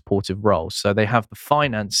playing a supportive role. So they have the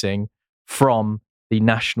financing from the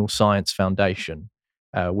National Science Foundation,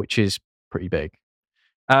 which is pretty big.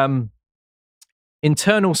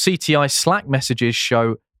 Internal CTI Slack messages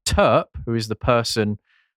show Terp, who is the person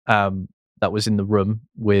that was in the room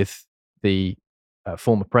with the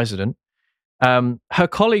former president, her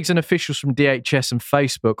colleagues and officials from DHS and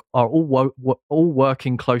Facebook are all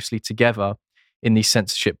working closely together in the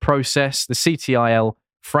censorship process. The CTIL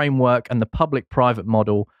framework and the public-private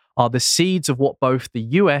model are the seeds of what both the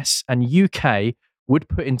US and UK would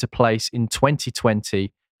put into place in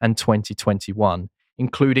 2020 and 2021,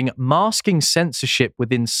 including masking censorship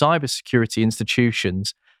within cybersecurity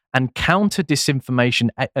institutions and counter-disinformation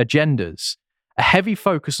agendas, a heavy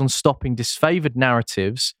focus on stopping disfavored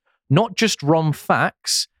narratives, not just wrong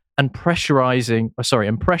facts, and pressuring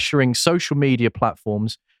social media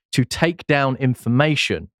platforms to take down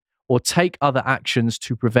information or take other actions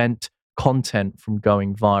to prevent content from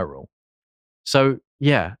going viral. So,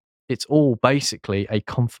 it's all basically a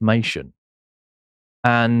confirmation.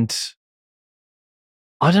 And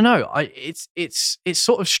I don't know, it's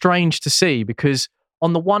sort of strange to see, because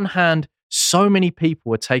on the one hand, so many people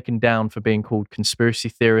were taken down for being called conspiracy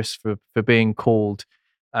theorists, for being called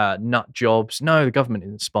nut jobs. No, the government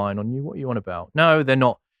isn't spying on you. What are you on about? No, they're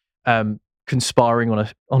not conspiring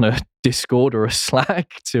on a Discord or a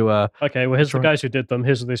Slack to. Okay, well, here's the guys who did them.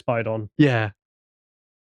 Here's who they spied on. Yeah.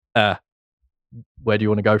 Where do you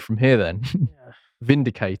want to go from here then?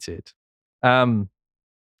 Vindicated.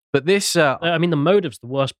 But this, I mean, the motive's the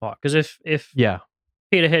worst part, because if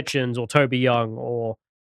Peter Hitchens or Toby Young or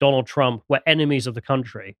Donald Trump were enemies of the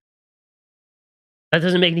country, that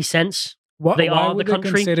doesn't make any sense. They are the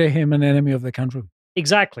country. They consider him an enemy of the country?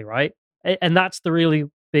 Exactly, right? And that's the really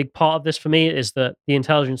big part of this for me, is that the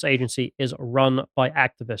intelligence agency is run by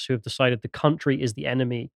activists who have decided the country is the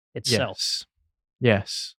enemy itself.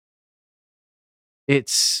 Yes.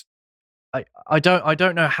 It's I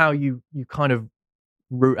don't know how you kind of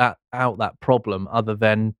root out that problem other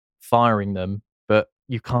than firing them, but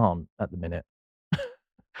you can't at the minute.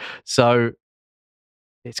 So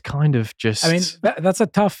it's kind of just... I mean, that's a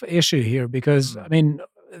tough issue here, because, I mean,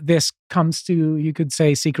 this comes to, you could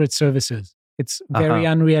say, secret services. It's very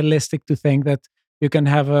unrealistic to think that you can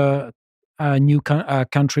have a new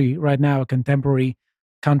country right now, a contemporary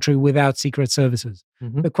country, without secret services.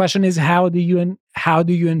 The question is, how do you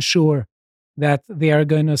ensure that they are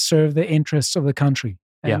going to serve the interests of the country?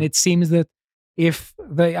 And it seems that if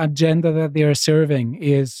the agenda that they are serving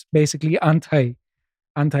is basically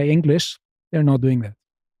anti-English, they're not doing that.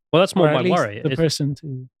 Well, that's more my worry.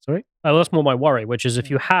 That's more my worry, which is if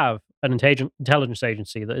you have an intelligence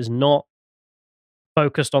agency that is not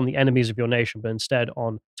focused on the enemies of your nation, but instead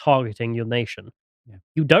on targeting your nation,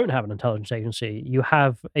 you don't have an intelligence agency. You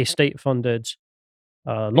have a state-funded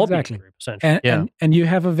lobbying group, essentially. And you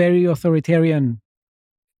have a very authoritarian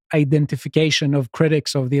identification of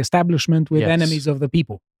critics of the establishment with enemies of the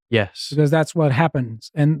people. Yes. Because that's what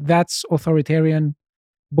happens. And that's authoritarian,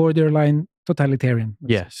 borderline totalitarian.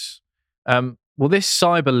 Yes. Well, this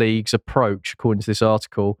Cyber League's approach, according to this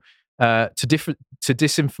article, to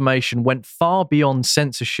disinformation went far beyond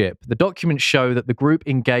censorship. The documents show that the group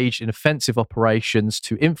engaged in offensive operations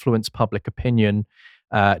to influence public opinion,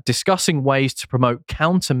 discussing ways to promote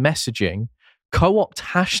counter-messaging, co-opt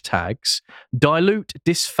hashtags, dilute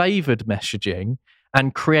disfavored messaging,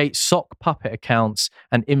 and create sock puppet accounts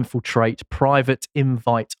and infiltrate private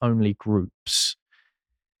invite-only groups.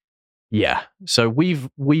 Yeah, so we've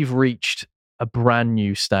reached a brand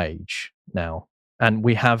new stage now, and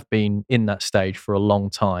we have been in that stage for a long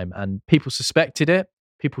time, and people suspected it,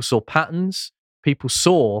 people saw patterns, people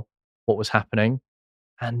saw what was happening,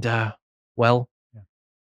 and yeah.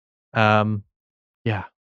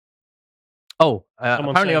 Oh,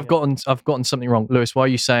 apparently I've gotten something wrong. Lewis, why are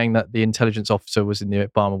you saying that the intelligence officer was in the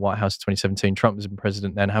Obama White House in 2017? Trump was in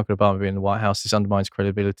president then. How could Obama be in the White House? This undermines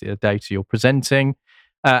credibility of the data you're presenting.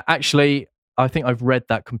 Actually, I think I've read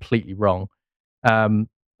that completely wrong.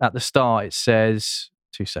 At the start, it says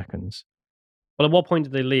 2 seconds. Well, at what point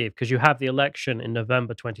did they leave? Because you have the election in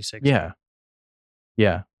November 2016.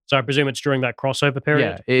 Yeah. So I presume it's during that crossover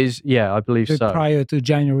period? Yeah, it is. Yeah, I believe so. Prior to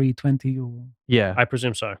January 20 or... Yeah. I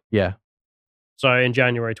presume so. Yeah. So in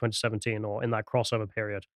January 2017 or in that crossover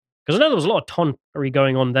period. Because I know there was a lot of tonnery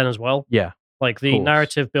going on then as well. Yeah. Like the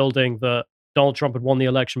narrative building that Donald Trump had won the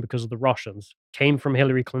election because of the Russians came from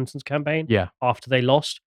Hillary Clinton's campaign after they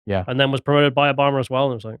lost. Yeah. And then was promoted by Obama as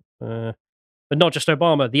well. And it was like, but not just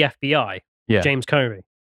Obama, the FBI, James Comey,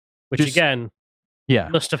 which again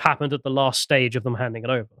must have happened at the last stage of them handing it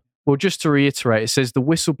over. Well, just to reiterate, it says the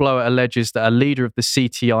whistleblower alleges that a leader of the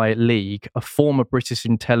CTI League, a former British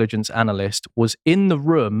intelligence analyst, was in the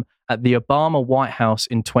room at the Obama White House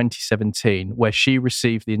in 2017, where she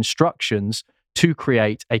received the instructions to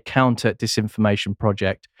create a counter-disinformation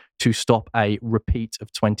project to stop a repeat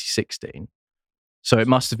of 2016. So it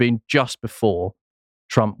must have been just before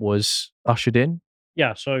Trump was ushered in.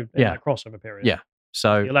 Yeah, so in that crossover period. Yeah.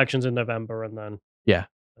 So the election's in November and then... Yeah.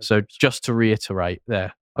 So just to reiterate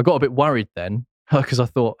there, I got a bit worried then because I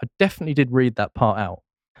thought I definitely did read that part out.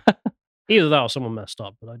 Either that or someone messed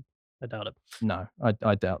up, but I doubt it. No,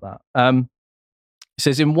 I doubt that. It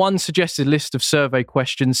says, in one suggested list of survey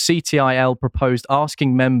questions, CTIL proposed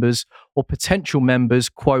asking members or potential members,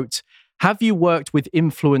 quote, have you worked with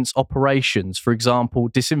influence operations, for example,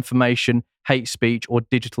 disinformation, hate speech, or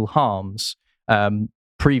digital harms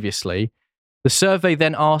previously? The survey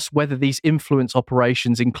then asked whether these influence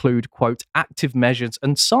operations include, quote, active measures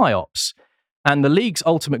and psyops. And the League's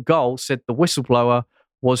ultimate goal, said the whistleblower,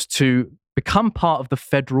 was to become part of the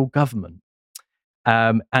federal government.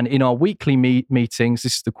 And in our weekly meetings,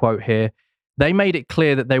 this is the quote here, they made it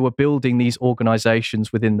clear that they were building these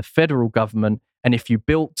organizations within the federal government. And if you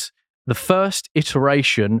built the first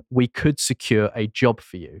iteration, we could secure a job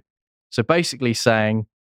for you. So basically saying,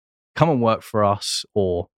 come and work for us,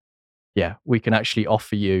 or we can actually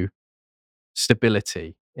offer you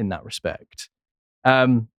stability in that respect.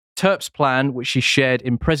 TERP's plan, which she shared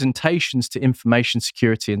in presentations to information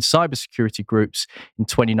security and cybersecurity groups in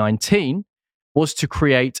 2019, was to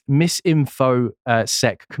create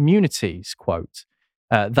misinfo-sec communities, quote,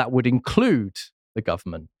 that would include the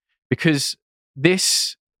government. Because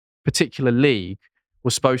this particular league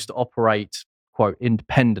was supposed to operate, quote,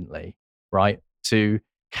 independently, right, to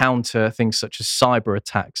counter things such as cyber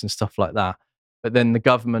attacks and stuff like that. But then the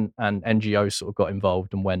government and NGOs sort of got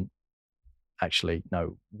involved and went, actually,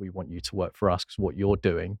 no, we want you to work for us because what you're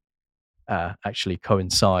doing actually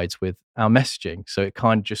coincides with our messaging. So it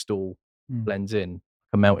kind of just all blends in like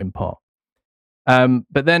a melting pot.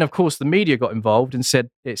 But then, of course, the media got involved and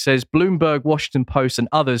it says Bloomberg, Washington Post, and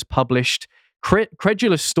others published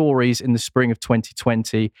credulous stories in the spring of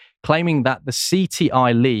 2020, claiming that the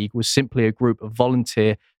CTI League was simply a group of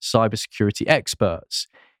volunteer cybersecurity experts.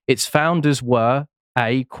 Its founders were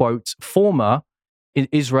a, quote, former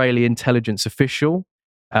Israeli intelligence official,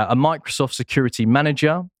 a Microsoft security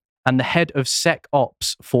manager, and the head of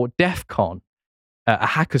SecOps for DEF CON, a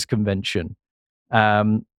hackers convention.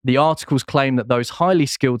 The articles claim that those highly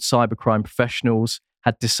skilled cybercrime professionals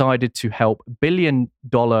had decided to help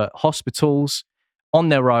billion-dollar hospitals on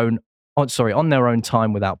their own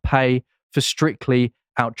time without pay for strictly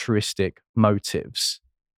altruistic motives.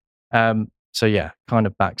 So yeah, kind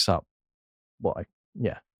of backs up what I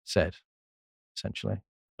said, essentially.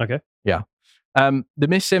 Okay. Yeah. The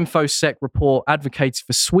MisinfoSec report advocates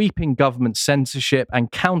for sweeping government censorship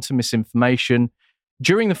and counter misinformation.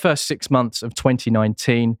 During the first 6 months of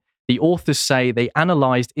 2019, the authors say they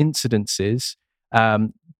analysed incidences,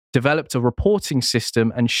 developed a reporting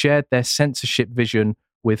system, and shared their censorship vision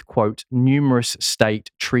with, quote, numerous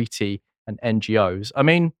state, treaty, and NGOs. I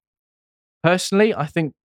mean, personally, I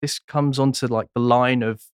think this comes onto like the line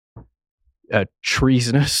of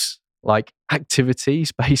treasonous like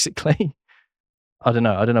activities, basically. I don't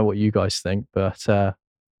know what you guys think, but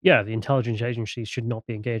yeah, the intelligence agencies should not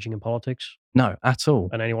be engaging in politics. No, at all.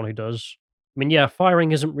 And anyone who does, I mean, yeah,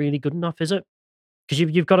 firing isn't really good enough, is it? Because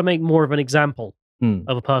you've got to make more of an example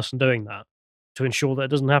of a person doing that to ensure that it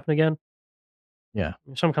doesn't happen again. Yeah,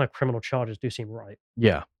 some kind of criminal charges do seem right.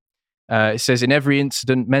 Yeah. It says, in every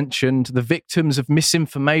incident mentioned, the victims of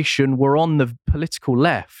misinformation were on the political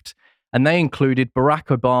left, and they included Barack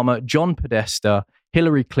Obama, John Podesta,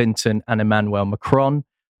 Hillary Clinton, and Emmanuel Macron.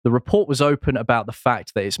 The report was open about the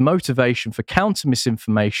fact that its motivation for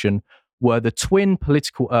counter-misinformation were the twin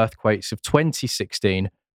political earthquakes of 2016,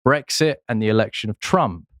 Brexit, and the election of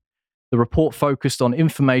Trump. The report focused on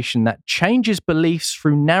information that changes beliefs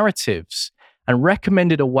through narratives and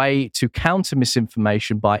recommended a way to counter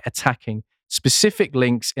misinformation by attacking specific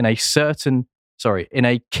links in a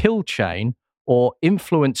kill chain or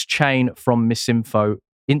influence chain from misinfo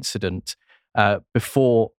incident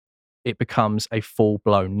before it becomes a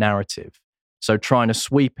full-blown narrative. So trying to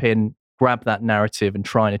sweep in, grab that narrative and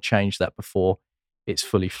trying to change that before it's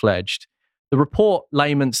fully fledged. The report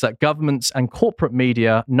laments that governments and corporate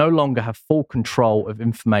media no longer have full control of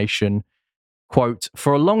information. Quote,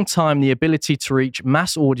 for a long time, the ability to reach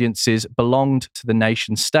mass audiences belonged to the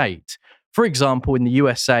nation state. For example, in the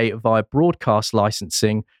USA via broadcast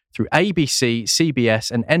licensing through ABC,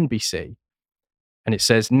 CBS, and NBC. And it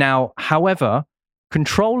says, now, however,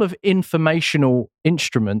 control of informational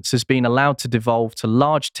instruments has been allowed to devolve to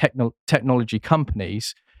large technology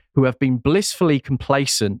companies who have been blissfully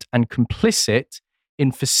complacent and complicit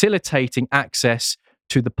in facilitating access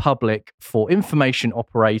to the public for information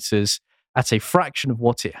operators at a fraction of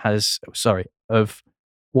what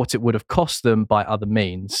it would have cost them by other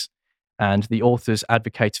means. And the authors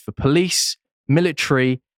advocated for police,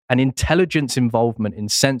 military, and intelligence involvement in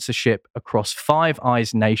censorship across Five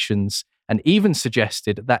Eyes nations, and even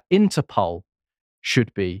suggested that Interpol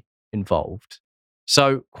should be involved.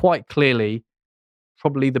 So quite clearly,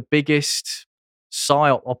 probably the biggest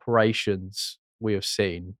PSYOP operations we have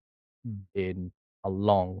seen in a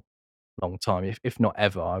long time, if not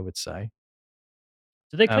ever, I would say.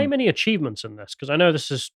 Do they claim any achievements in this? Because I know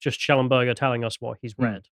this is just Shellenberger telling us what he's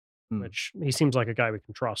read, which he seems like a guy we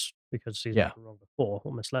can trust because he's not been wrong before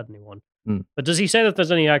or misled anyone. But does he say that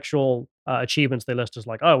there's any actual achievements they list as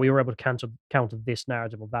like, oh, we were able to counter this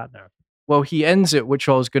narrative or that narrative? Well, he ends it, which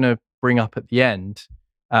I was going to bring up at the end,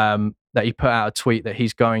 that he put out a tweet that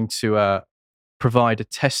he's going to provide a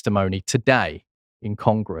testimony today in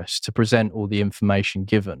Congress to present all the information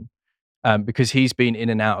given, because he's been in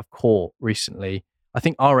and out of court recently. I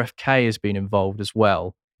think RFK has been involved as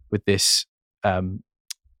well with this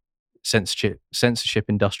censorship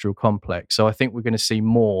industrial complex. So I think we're going to see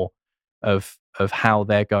more of how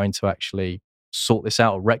they're going to actually sort this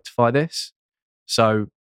out or rectify this. So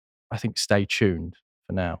I think stay tuned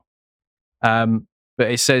for now.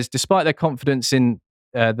 But it says, despite their confidence in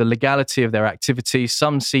the legality of their activities,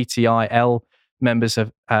 some CTIL members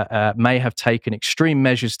may have taken extreme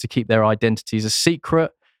measures to keep their identities a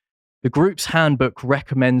secret. The group's handbook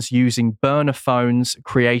recommends using burner phones,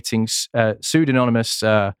 creating pseudonymous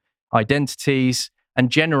identities, and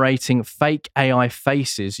generating fake AI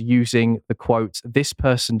faces using the, quote, this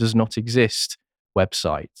person does not exist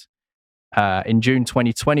website. In June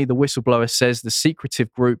 2020, the whistleblower says the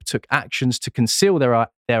secretive group took actions to conceal their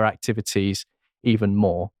activities even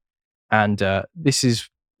more. And this is,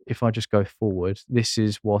 if I just go forward, this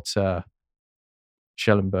is what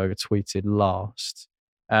Shellenberger tweeted last.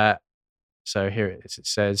 So here it is. It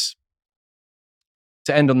says,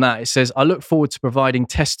 to end on that, it says, I look forward to providing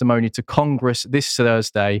testimony to Congress this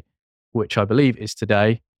Thursday, which I believe is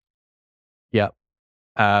today. Yep.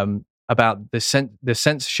 About the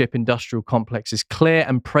censorship industrial complex's clear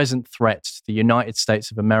and present threat to the United States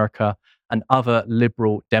of America and other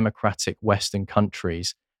liberal democratic Western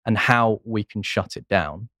countries and how we can shut it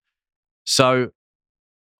down. So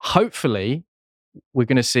hopefully we're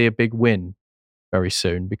going to see a big win very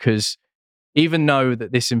soon, because even though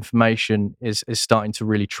that this information is starting to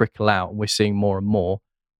really trickle out and we're seeing more and more,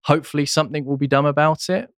 hopefully something will be done about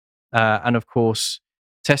it. And of course,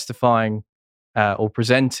 testifying or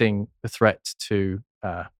presenting the threat to,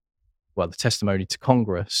 the testimony to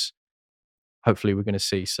Congress, hopefully we're going to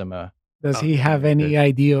see some... Does he have any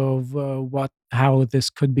idea of how this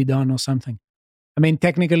could be done or something? I mean,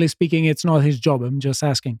 technically speaking, it's not his job. I'm just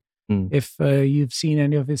asking if you've seen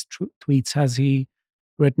any of his tweets. Has he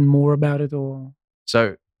written more about it or?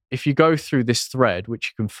 So if you go through this thread, which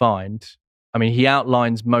you can find, I mean, he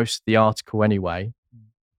outlines most of the article anyway.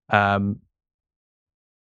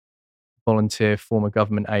 Volunteer, former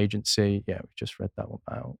government agency. Yeah, we just read that one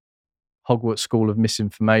out. Hogwarts School of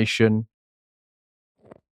Misinformation.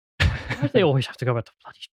 Why do they always have to go back to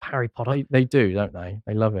bloody Harry Potter? They do, don't they?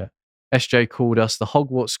 They love it. SJ called us the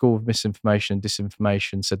Hogwarts School of Misinformation and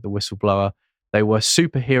Disinformation, said the whistleblower. They were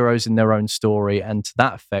superheroes in their own story, and to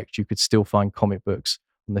that effect, you could still find comic books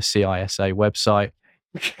on the CISA website.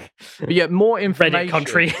 But yeah, more information. Reddit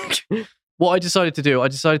country. What I decided to do, I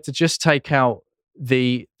decided to just take out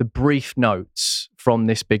the brief notes from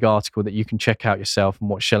this big article that you can check out yourself and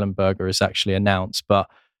what Shellenberger has actually announced. But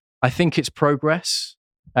I think it's progress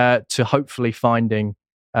to hopefully finding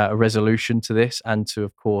a resolution to this and to,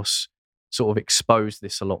 of course, sort of expose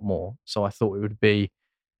this a lot more. So I thought it would be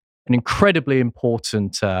an incredibly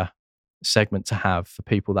important segment to have for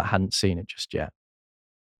people that hadn't seen it just yet.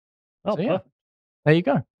 Oh, so, yeah, there you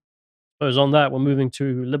go. So on that, we're moving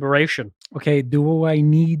to Liberation. Okay, do I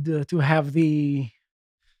need to have the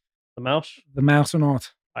mouse? The mouse or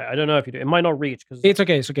not? I don't know if you do. It might not reach. Cause it's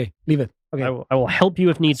okay. It's okay. Leave it. Okay. I will help you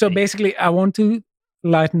if need So be. basically, I want to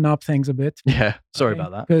lighten up things a bit. Yeah, sorry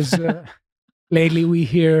about that. Because lately we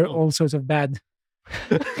hear all sorts of bad.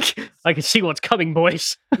 I can see what's coming,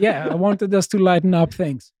 boys. Yeah, I wanted us to lighten up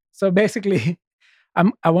things. So basically,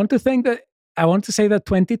 I want to say that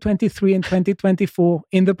 2023 and 2024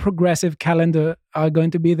 in the progressive calendar are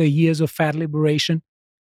going to be the years of fat liberation.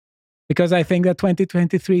 Because I think that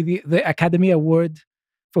 2023, the Academy Award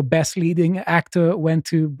for Best Leading Actor went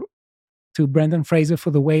to Brendan Fraser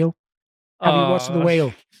for The Whale. Have you watched The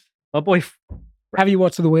Whale? My boy. Have you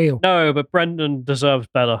watched The Whale? No, but Brendan deserves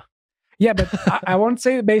better. Yeah, but I want to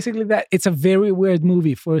say basically that it's a very weird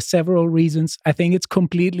movie for several reasons. I think it's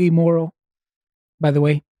completely immoral, by the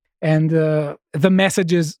way. And the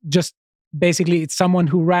message is just basically it's someone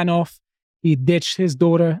who ran off. He ditched his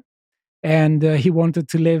daughter and he wanted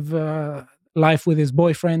to live life with his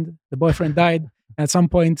boyfriend. The boyfriend died. At some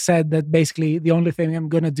point said that basically the only thing I'm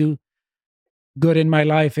going to do good in my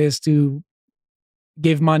life is to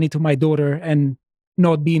give money to my daughter and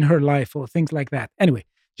not be in her life or things like that. Anyway,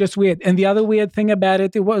 just weird. And the other weird thing about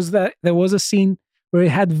it was that there was a scene where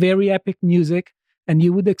it had very epic music and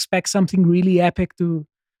you would expect something really epic to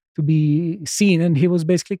be seen. And he was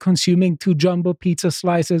basically consuming 2 jumbo pizza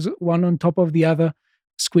slices, one on top of the other,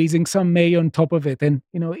 squeezing some mayo on top of it. And,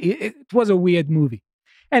 it was a weird movie.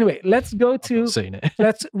 Anyway, let's go to,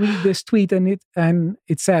 let's read this tweet and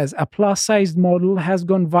it says, a plus-sized model has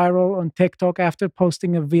gone viral on TikTok after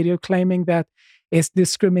posting a video claiming that it's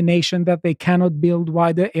discrimination that they cannot build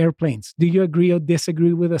wider airplanes. Do you agree or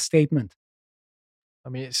disagree with the statement? I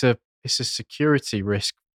mean, it's a security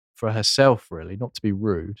risk for herself, really, not to be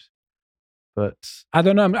rude. But I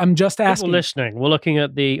don't know. I'm just asking. People listening, we're looking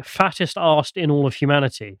at the fattest arse in all of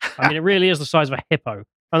humanity. I mean, it really is the size of a hippo.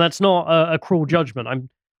 And that's not a cruel judgment.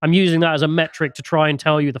 I'm using that as a metric to try and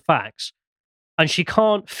tell you the facts. And she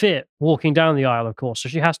can't fit walking down the aisle, of course, so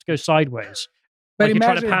she has to go sideways. But like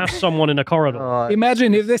imagine, you're trying to pass someone in a corridor.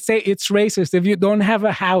 Imagine if they say it's racist if you don't have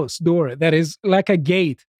a house door that is like a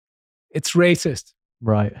gate. It's racist.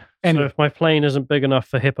 Right. Anyway. So if my plane isn't big enough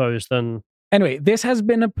for hippos, then... Anyway, this has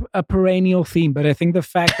been a perennial theme, but I think the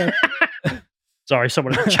fact that... Sorry,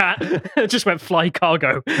 someone in the chat just went fly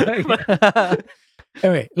cargo.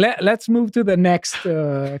 Anyway, let's move to the next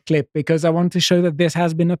clip because I want to show that this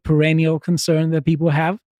has been a perennial concern that people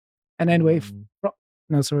have. And anyway,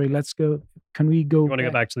 no, sorry, let's go. Can we go? You want to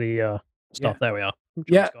go back to the stuff? Yeah. There we are.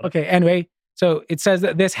 Yeah, okay. Anyway, so it says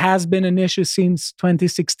that this has been an issue since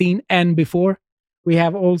 2016 and before. We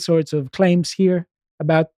have all sorts of claims here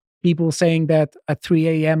about people saying that at 3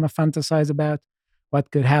 a.m. I fantasize about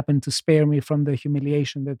what could happen to spare me from the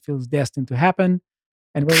humiliation that feels destined to happen.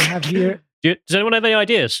 And what we have here... Does anyone have any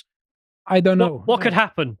ideas? I don't know. What could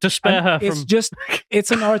happen to spare her from...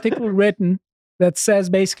 It's an article written that says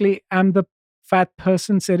basically, I'm the fat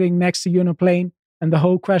person sitting next to you on a plane. And the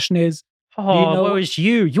whole question is... woe is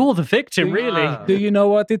you. You're the victim, really. Do you know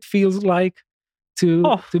what it feels like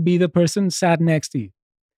to be the person sat next to you?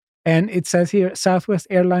 And it says here, Southwest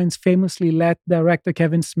Airlines famously let director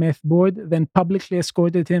Kevin Smith board, then publicly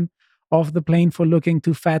escorted him off the plane for looking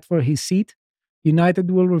too fat for his seat.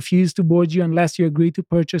 United will refuse to board you unless you agree to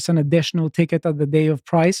purchase an additional ticket at the day of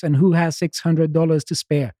price. And who has $600 to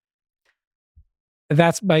spare?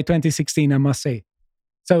 That's by 2016, I must say.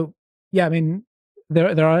 So, yeah, I mean,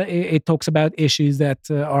 it talks about issues that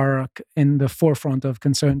are in the forefront of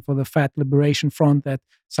concern for the Fat Liberation Front, that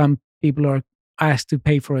some people are asked to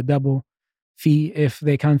pay for a double fee if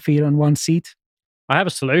they can't fit on one seat. I have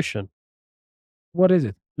a solution. What is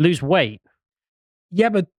it? Lose weight. Yeah,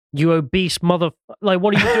 but you obese mother... Like,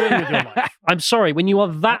 what are you doing with your life? I'm sorry, when you are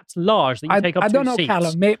that large that you take up 2 seats... I don't know,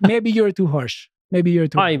 Callum. Maybe you're too harsh. Maybe you're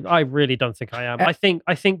too harsh. I really don't think I am. I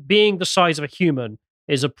think being the size of a human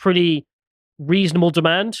is a pretty reasonable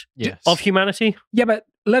demand of humanity. Yeah, but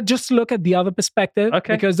let's just look at the other perspective.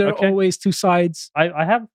 Okay. Because there are always two sides. I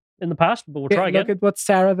have in the past, but we'll try again. Look at what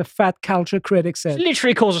Sarah, the fat culture critic, said. She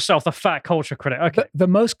literally calls herself the fat culture critic. Okay. The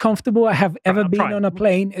most comfortable I have ever been on a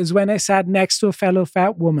plane is when I sat next to a fellow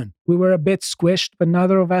fat woman. We were a bit squished, but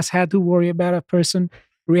neither of us had to worry about a person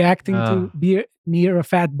reacting to be near a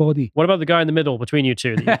fat body. What about the guy in the middle between you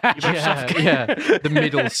two? The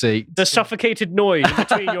middle seat. The suffocated noise in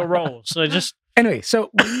between your rolls. So Anyway,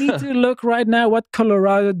 so we need to look right now what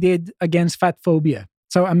Colorado did against fat phobia.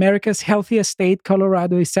 So America's healthiest state,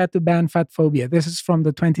 Colorado, is set to ban fat phobia. This is from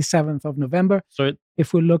the 27th of November. So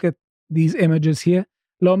if we look at these images here,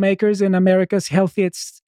 lawmakers in America's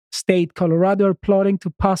healthiest state, Colorado, are plotting to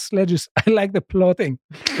pass legislation. I like the plotting.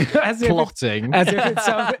 Plotting. As if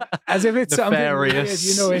it's something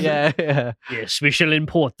nefarious. Weird, Yeah. Yes, we shall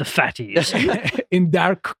import the fatties. in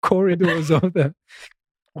dark corridors of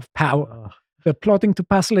power. They're plotting to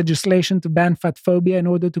pass legislation to ban fat phobia in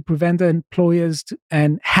order to prevent employers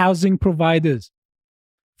and housing providers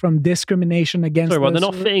from discrimination against. Sorry, they're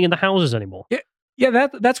not fitting in the houses anymore. Yeah,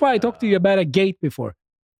 that's why I talked to you about a gate before.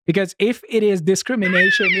 Because if it is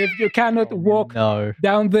discrimination, if you cannot walk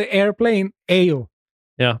down the airplane aisle,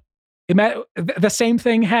 the same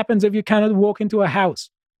thing happens if you cannot walk into a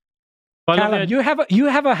house. Callum, you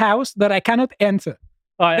have a house that I cannot enter.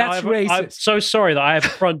 That's racist. I'm so sorry that I have a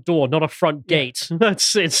front door, not a front gate.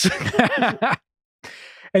 It's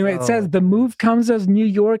Anyway, it says the move comes as New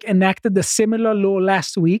York enacted a similar law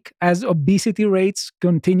last week as obesity rates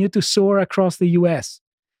continue to soar across the U.S.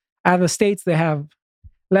 Other states they have.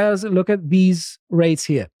 Let us look at these rates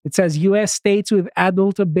here. It says U.S. states with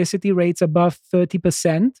adult obesity rates above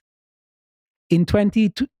 30%. In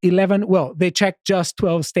 2011, well, they checked just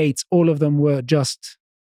 12 states. All of them were just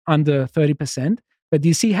under 30%. But do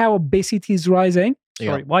you see how obesity is rising?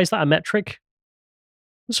 Sorry, why is that a metric?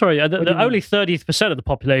 Sorry, only 30% of the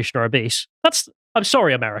population are obese. I'm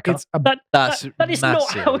sorry, America. That's is not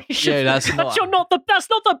how it should. Yeah, that's not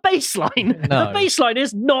the baseline. No. The baseline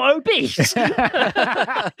is not obese.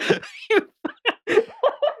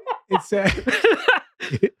 It's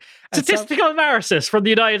statistical analysis from the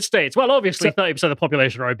United States. Well, obviously, 30% of the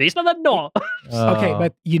population are obese, but they're not. Okay,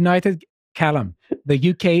 but Callum,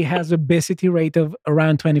 the UK has obesity rate of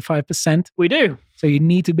around 25%. We do. So you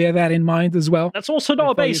need to bear that in mind as well. That's also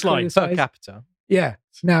not a baseline. Per capita. Yeah.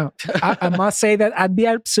 Now, I must say that I'd be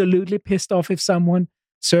absolutely pissed off if someone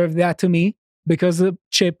served that to me because the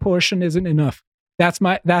chip portion isn't enough. That's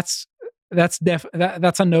a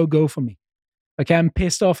no-go for me. Okay, I'm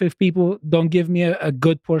pissed off if people don't give me a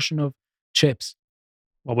good portion of chips.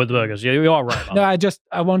 Well, with the burgers, you are right. No,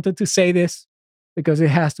 I wanted to say this because it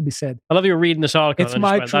has to be said. I love you reading this article. It's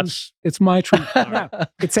my truth. It's my truth. Now,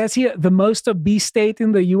 it says here, the most obese state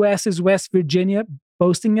in the U.S. is West Virginia,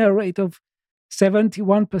 boasting a rate of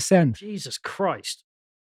 71%. Jesus Christ.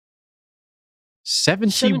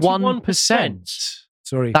 71%?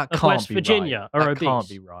 Sorry. That can't West be Virginia right. are That obese. can't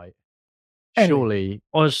be right. Anyway,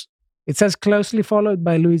 Surely. It says closely followed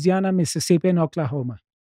by Louisiana, Mississippi, and Oklahoma.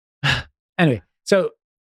 Anyway, so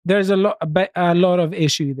there's a lot of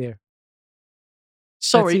issue there.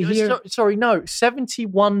 Sorry, no,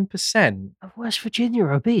 71% of West Virginia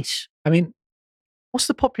are obese. I mean, what's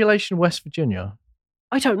the population of West Virginia?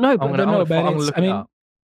 I don't know, but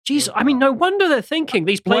Jesus, I mean, no wonder they're thinking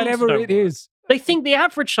these planes. Whatever it is, they think the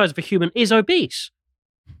average size of a human is obese.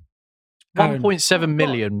 1.7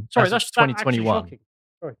 million. Sorry, that's that's 2021.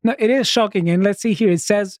 No, it is shocking. And let's see here. It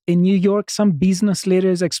says in New York, some business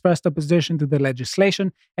leaders expressed opposition to the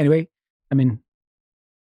legislation. Anyway, I mean,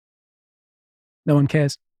 no one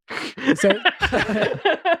cares. So,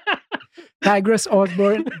 Tigress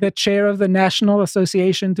Osborne, the chair of the National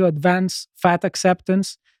Association to Advance Fat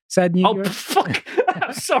Acceptance, said New York. Fuck.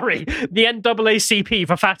 Sorry. The NAACP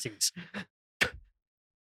for fatties.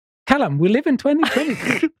 Callum, we live in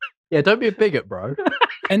 2020. Yeah, don't be a bigot, bro.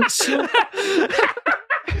 And soon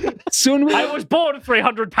I was born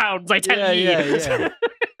 300 pounds, I tell you. Yeah.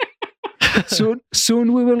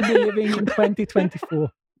 Soon we will be living in 2024.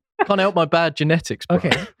 Can't help my bad genetics, bro.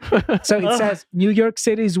 Okay. So it says New York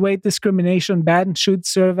City's weight discrimination ban should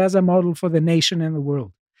serve as a model for the nation and the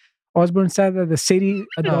world. Osborne said that the city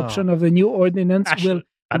adoption of the new ordinance will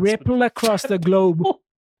ripple across the globe.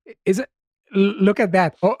 Is it? Look at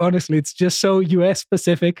that. Honestly, it's just so US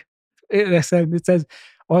specific. It says,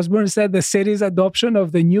 Osborne said the city's adoption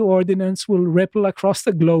of the new ordinance will ripple across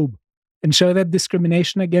the globe and show that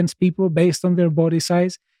discrimination against people based on their body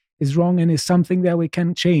size is wrong and is something that we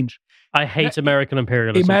can change. I hate American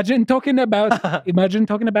imperialism. Imagine talking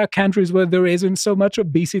about countries where there isn't so much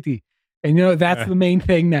obesity. And that's the main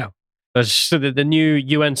thing now. So the new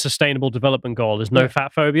UN Sustainable Development Goal is no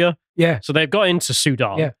fat phobia. Yeah. So they've got into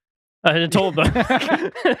Sudan. Yeah. And told them,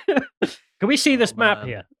 can we see this map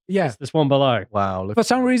here? Yeah. This one below. Wow. For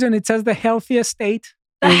some reason, it says the healthiest state.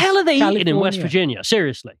 The hell are they California. eating in West Virginia?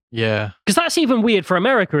 Seriously. Yeah. Because that's even weird for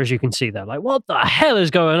America, as you can see there. Like, what the hell is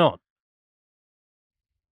going on?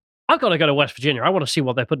 I've got to go to West Virginia. I want to see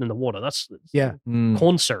what they're putting in the water. That's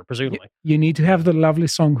corn syrup, presumably. You need to have the lovely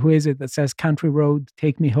song, who is it, that says Country Road,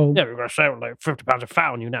 Take Me Home. Yeah, we're going to say like 50 pounds of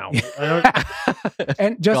fat on you now.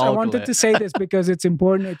 And just I wanted to say this because it's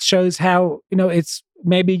important. It shows how, it's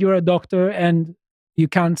maybe you're a doctor and you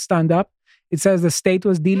can't stand up. It says the state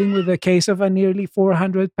was dealing with a case of a nearly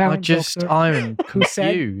 400-pound doctor I'm who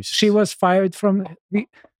said confused. she was fired from the...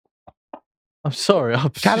 I'm sorry.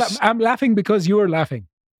 I'm laughing because you were laughing.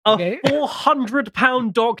 Okay? A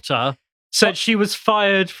 400-pound doctor said she was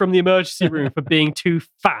fired from the emergency room for being too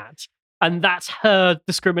fat, and that's her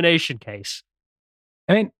discrimination case.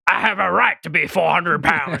 I mean, I have a right to be 400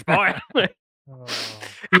 pounds, boy.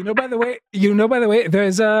 By the way,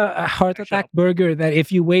 there's a heart attack burger that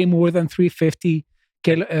if you weigh more than 350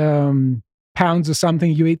 pounds or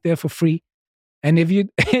something, you eat there for free. And if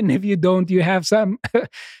you don't, you have some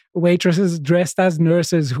waitresses dressed as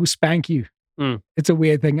nurses who spank you. It's a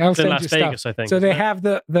weird thing. I'll send Las you Vegas, stuff. I think. So they have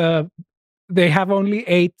they have only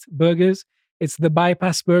 8 burgers. It's the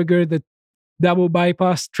bypass burger, the double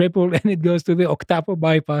bypass, triple, and it goes to the octuple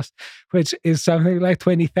bypass, which is something like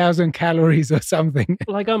 20,000 calories or something.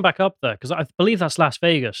 Well, going back up there, because I believe that's Las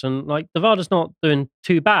Vegas, and like Nevada's not doing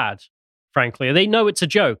too bad, frankly. They know it's a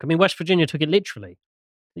joke. I mean, West Virginia took it literally.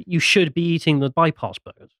 You should be eating the bypass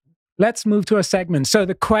burgers. Let's move to a segment. So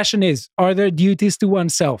the question is, are there duties to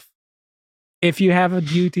oneself? If you have a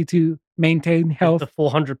duty to maintain health. The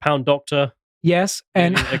 400-pound doctor. Yes.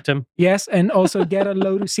 And victim. Yes. And also get a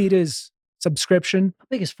Lotus Eaters subscription. How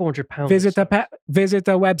big is 400 pounds? Visit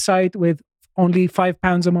a website with only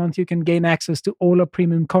 £5 a month. You can gain access to all our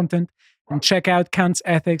premium content and check out Kant's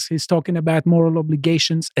Ethics. He's talking about moral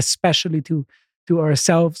obligations, especially to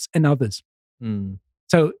ourselves and others.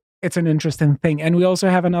 So it's an interesting thing. And we also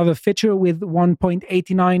have another feature with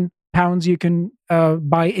 £1.89. You can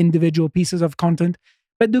buy individual pieces of content,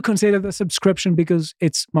 but do consider the subscription because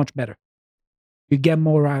it's much better. You get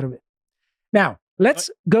more out of it. Now, let's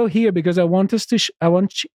go here because I want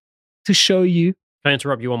to show you. Can I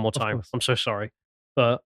interrupt you one more time? I'm so sorry.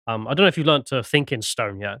 But I don't know if you've learned to think in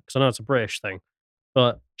stone yet, because I know it's a British thing.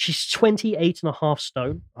 But she's 28.5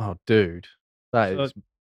 stone. Oh, dude.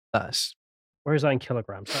 That's... Where is that in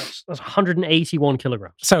kilograms? That's 181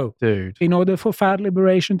 kilograms. So, dude, in order for fat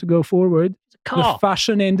liberation to go forward, the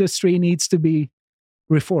fashion industry needs to be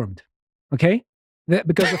reformed. Okay?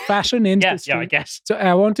 Because the fashion industry... yeah, I guess. So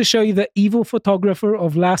I want to show you the evil photographer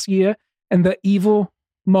of last year and the evil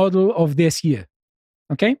model of this year.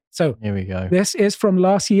 Okay? So here we go. This is from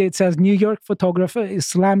last year. It says, New York photographer is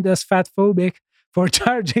slammed as fatphobic for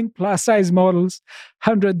charging plus-size models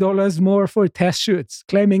 $100 more for test shoots,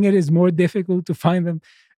 claiming it is more difficult to find them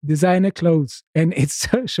designer clothes. And it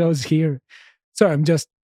shows here. So I'm just...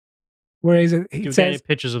 Where is it? It says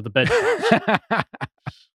pictures of the bed.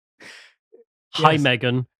 Hi,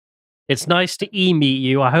 Megan. It's nice to e-meet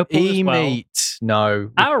you. I hope all is well. E-meet?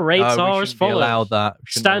 No. Our rates are as follows. Allow that.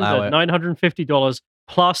 Standard, $950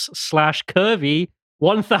 plus /curvy,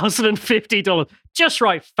 $1,050. Just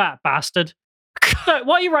right, fat bastard. Why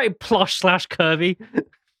are you writing plush/curvy?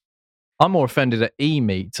 I'm more offended at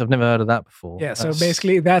e-meet. I've never heard of that before. Yeah, so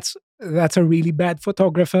basically that's a really bad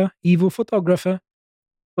photographer, evil photographer.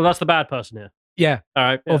 Well, that's the bad person here. Yeah. All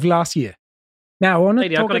right. Yeah. Of last year. Now, I want to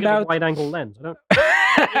talk I've got to about... get a wide-angle lens.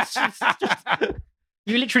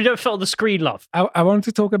 You literally don't fit on the screen, love. I want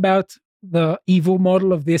to talk about the evil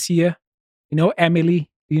model of this year. You know, Emily.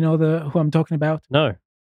 Do you know who I'm talking about? No.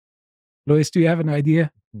 Lois, do you have an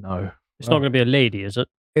idea? No. It's not going to be a lady, is it?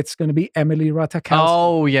 It's going to be Emily Ratajkowski.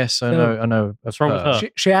 Oh, yes, I know. What's wrong with her?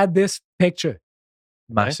 She had this picture.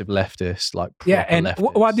 Massive leftist, like yeah, and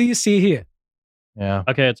what do you see here? Yeah.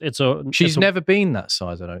 Okay, She's never been that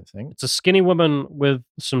size, I don't think. It's a skinny woman with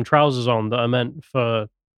some trousers on that are meant for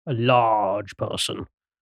a large person.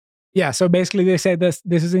 Yeah, so basically they said this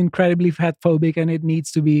is incredibly fatphobic and it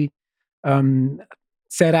needs to be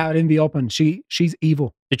set out in the open. She's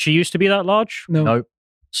evil. Did she used to be that large? No.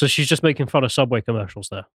 So she's just making fun of Subway commercials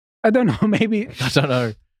there. I don't know. Maybe I don't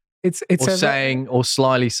know. It's or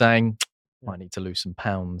slyly saying, I need to lose some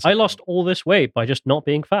pounds. I lost all this weight by just not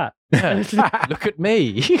being fat. Yeah. Look at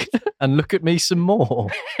me, and look at me some more.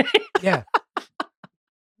 Yeah.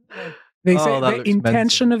 They say the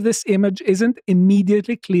intention of this image isn't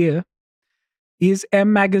immediately clear. Is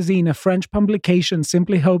M Magazine, a French publication,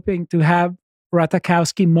 simply hoping to have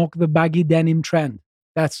Ratajkowski mock the baggy denim trend?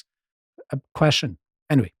 That's a question.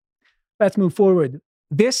 Anyway, let's move forward.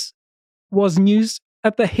 This was news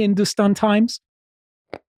at the Hindustan Times.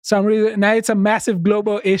 Some reason now it's a massive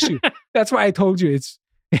global issue. That's why I told you it's,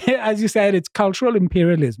 as you said, it's cultural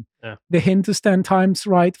imperialism. Yeah. The Hindustan Times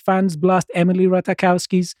write, fans blast Emily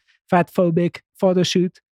Ratajkowski's fatphobic photo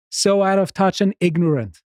shoot, so out of touch and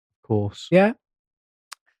ignorant. Of course. Yeah.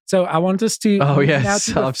 So I want us to now to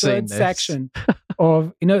the I've seen third this. section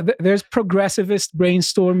of, there's progressivist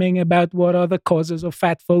brainstorming about what are the causes of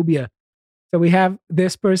fat phobia. So we have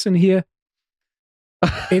this person here.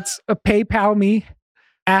 It's a PayPal me,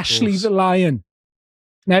 Ashley the Lion.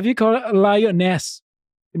 Now, if you call it a lioness,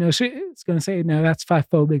 she's going to say, no, that's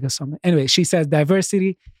fatphobic or something. Anyway, she says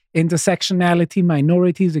diversity, intersectionality,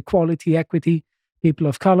 minorities, equality, equity, people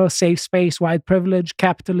of color, safe space, white privilege,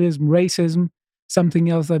 capitalism, racism, something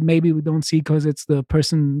else that maybe we don't see because it's the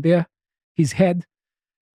person there, his head.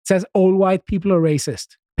 It says all white people are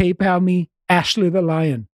racist. PayPal me, Ashley the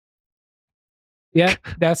Lion. Yeah,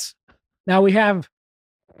 that's, now we have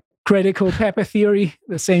critical pepper theory,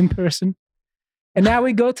 the same person. And now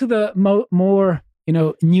we go to the more,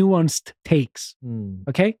 nuanced takes.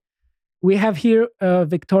 Okay. We have here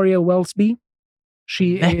Victoria Welsby.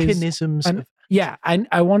 She mechanisms. Yeah, and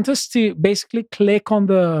I want us to basically click on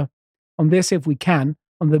this if we can,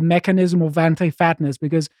 on the mechanism of anti-fatness,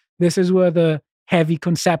 because this is where the heavy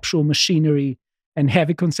conceptual machinery and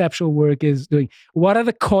heavy conceptual work is doing. What are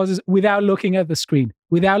the causes without looking at the screen?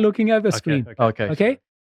 Okay.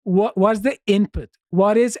 What's the input?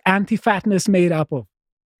 What is anti-fatness made up of?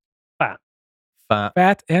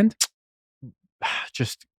 Fat and?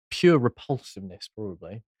 Just pure repulsiveness,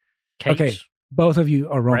 probably. Cakes. Okay, both of you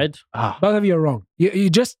are wrong. Bread. Both of you are wrong. You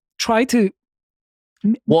just try to...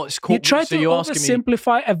 What's called? You try to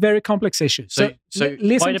oversimplify a very complex issue. So listen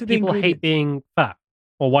why do to the people hate being fat?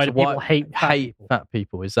 Or why do people hate fat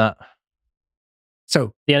people? Is that...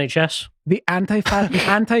 So the NHS? The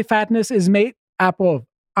anti-fatness is made up of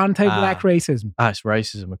anti-black racism. It's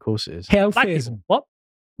racism, of course it is. Healthism. What?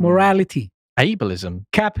 Morality. Ableism.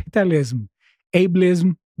 Capitalism.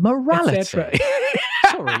 Ableism. Morality.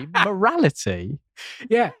 Sorry, morality?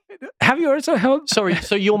 Yeah. Have you also held... Sorry,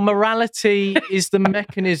 so your morality is the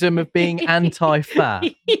mechanism of being anti-fat?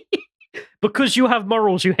 Because you have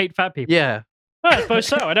morals, you hate fat people. Yeah. Well, I suppose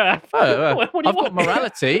so. I don't have... I've got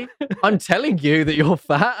morality. I'm telling you that you're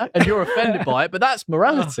fat and you're offended by it, but that's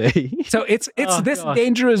morality. So it's this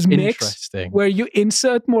dangerous mix where you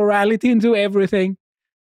insert morality into everything.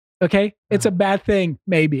 Okay? It's a bad thing,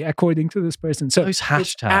 maybe, according to this person. So those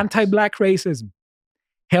hashtags. Anti-black racism,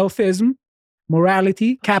 healthism,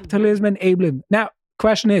 morality, capitalism, and ableism. Now,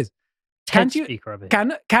 question is,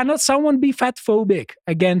 cannot someone be fatphobic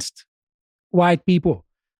against white people?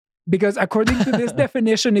 Because according to this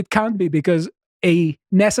definition, it can't be, because a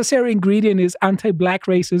necessary ingredient is anti-black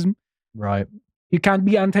racism. Right. You can't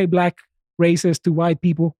be anti-black racist to white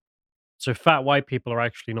people. So fat white people are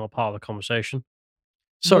actually not part of the conversation?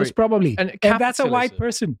 Sorry. Most probably. And that's a white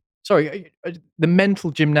person. Sorry, the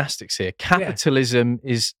mental gymnastics here. Capitalism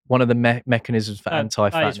is one of the mechanisms for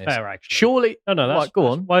anti-fatness. That is fair, actually. Surely... No, that's... Go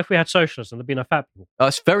on. Why if we had socialism, there'd be no fat people?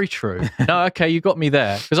 That's very true. No, okay, you got me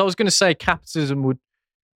there. Because I was going to say capitalism would...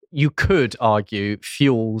 You could argue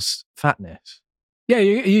fuels fatness. Yeah,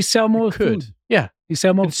 you sell more food. Yeah. You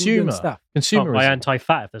sell more food and stuff. Consumerism. By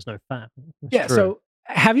anti-fat if there's no fat. That's true. So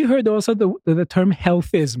have you heard also the term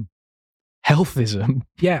healthism? Healthism?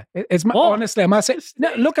 Yeah. It's my, honestly, I must say,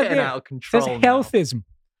 no, look at it. Out of control. It says healthism.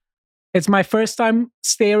 It's my first time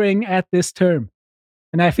staring at this term,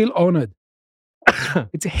 and I feel honored.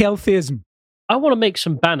 It's healthism. I want to make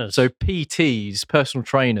some banners. So PTs, personal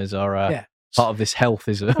trainers, are part of this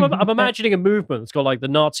healthism. I'm imagining a movement that's got like the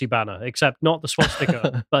Nazi banner, except not the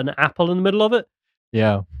swastika, but an apple in the middle of it.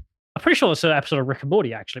 Yeah. I'm pretty sure it's an episode of Rick and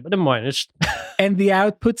Morty, actually, but never mind. And the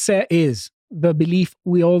output is the belief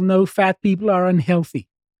we all know fat people are unhealthy.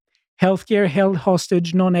 Healthcare held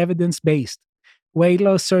hostage, non-evidence-based. Weight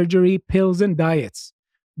loss surgery, pills, and diets.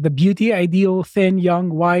 The beauty ideal, thin, young,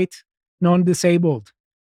 white, non-disabled.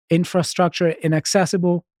 Infrastructure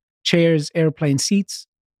inaccessible. Chairs, airplane seats.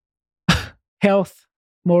 Health,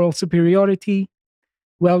 moral superiority,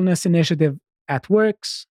 wellness initiative at work,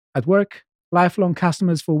 lifelong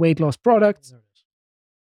customers for weight loss products.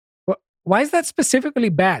 Why is that specifically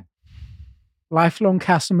bad? Lifelong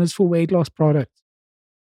customers for weight loss products.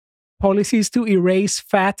 Policies to erase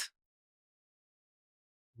fat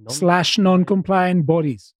 / non-compliant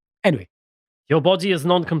bodies. Anyway. Your body is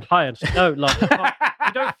non-compliant. No, like,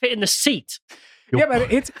 you don't fit in the seat. Yeah,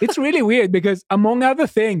 but it's really weird because among other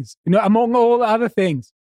things, among all other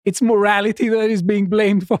things, it's morality that is being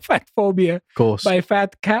blamed for fat phobia by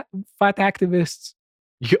fat activists.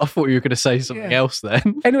 I thought you were going to say something else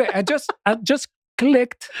then. Anyway, I just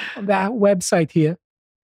clicked on that website here,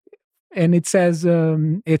 and it says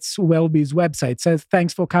it's Welby's website. It says,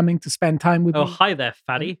 thanks for coming to spend time with me. Oh, hi there,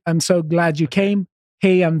 fatty. I'm so glad you came.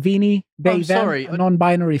 Hey, I'm Vinny. They, them, a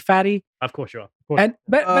non-binary fatty. Of course you are. But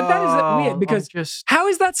that is weird because how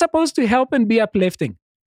is that supposed to help and be uplifting?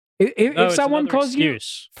 If someone calls you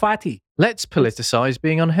fatty. Let's politicize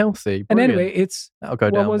being unhealthy. Brilliant. And anyway, that'll go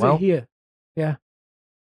down well. What was it here? Yeah.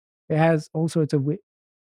 It has all sorts of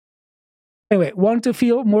Anyway, want to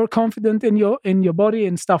feel more confident in your body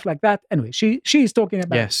and stuff like that. Anyway, she's talking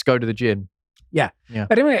about go to the gym. Yeah.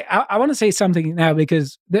 But anyway, I want to say something now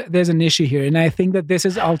because there's an issue here. And I think that this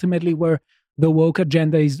is ultimately where the woke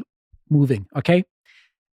agenda is moving. Okay.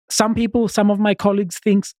 Some of my colleagues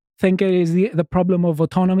think it is the problem of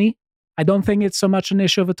autonomy. I don't think it's so much an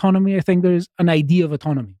issue of autonomy. I think there's an idea of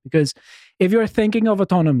autonomy because if you're thinking of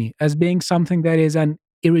autonomy as being something that is an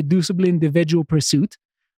irreducible individual pursuit,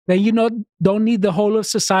 then you don't need the whole of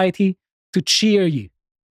society to cheer you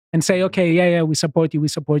and say, okay, yeah, we support you, we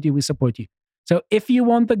support you, we support you. So if you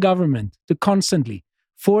want the government to constantly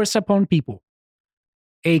force upon people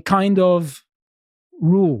a kind of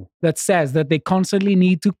rule that says that they constantly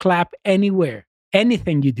need to clap anywhere,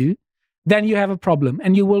 anything you do, then you have a problem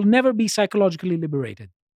and you will never be psychologically liberated.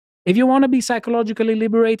 If you want to be psychologically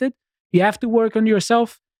liberated, you have to work on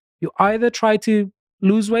yourself. You either try to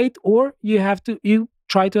lose weight or you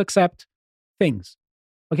try to accept things.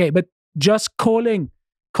 Okay, but just calling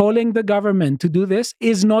the government to do this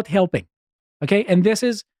is not helping. Okay, and this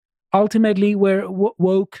is ultimately where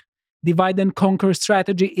woke divide and conquer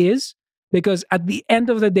strategy is, because at the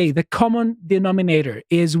end of the day, the common denominator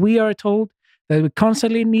is we are told that we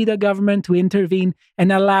constantly need a government to intervene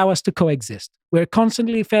and allow us to coexist. We're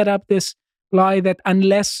constantly fed up this lie that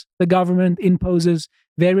unless the government imposes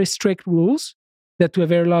very strict rules that to a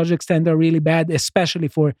very large extent are really bad, especially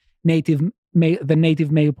for the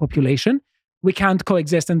native male population, we can't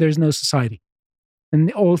coexist and there's no society. And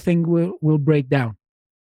the whole thing will break down.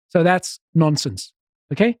 So that's nonsense.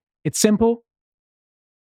 Okay? It's simple.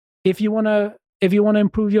 If you wanna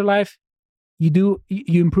improve your life, you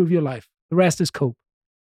improve your life. The rest is cope.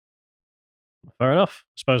 Fair enough.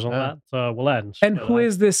 I suppose on that we'll end. And who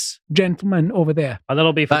is this gentleman over there? And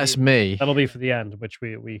that'll be me. That'll be for the end, which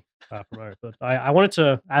we promote. But I wanted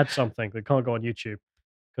to add something that can't go on YouTube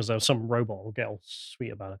because there's some robot will get all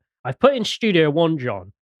sweet about it. I've put in Studio One,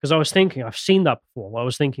 John, because I was thinking I've seen that before. What I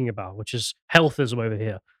was thinking about, which is healthism over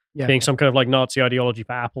here, being some kind of like Nazi ideology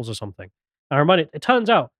for apples or something. I reminded. It turns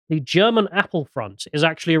out the German Apple Front is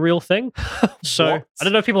actually a real thing. So I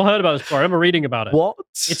don't know if people heard about this before. I remember reading about it. What?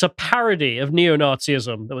 It's a parody of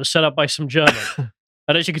neo-Nazism that was set up by some German.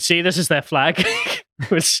 And as you can see, this is their flag.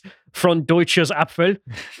 It's Front Deutsches Apfel.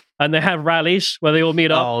 And they have rallies where they all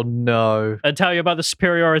meet up. Oh, no. And tell you about the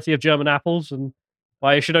superiority of German apples and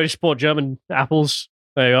why you should only support German apples.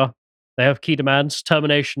 There you are. They have key demands.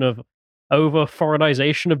 Termination of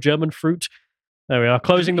over-foreignization of German fruit. There we are.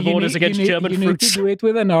 Closing the borders against German fruits. You need to do it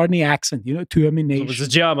with an Arnie accent, termination. So this is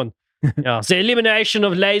German. Yeah. The elimination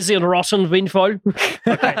of lazy and rotten windfall.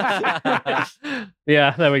 Okay.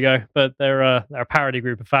 Yeah, there we go. But they're a parody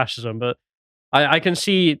group of fascism. But I can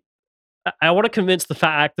see, I want to convince the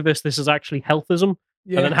fat activists this is actually healthism.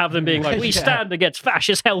 Yeah. And then have them being like, we stand against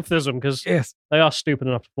fascist healthism, because they are stupid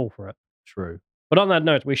enough to fall for it. True. But on that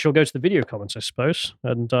note, we shall go to the video comments, I suppose,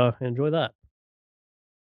 and enjoy that.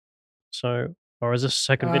 So... Or is this a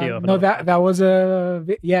second video? No, that was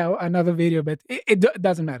another video, but it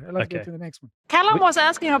doesn't matter. Let's go to the next one. Callum was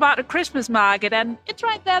asking about the Christmas market, and it's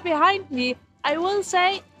right there behind me. I will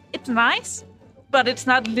say it's nice, but it's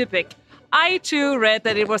not Lübeck. I too read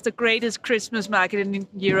that it was the greatest Christmas market in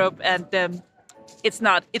Europe, and it's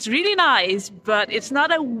not. It's really nice, but it's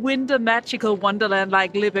not a winter magical wonderland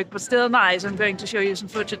like Lübeck, but still nice. I'm going to show you some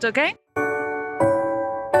footage, okay?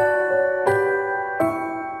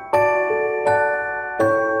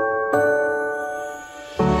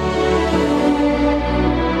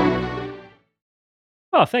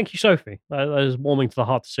 Oh, thank you, Sophie. That is warming to the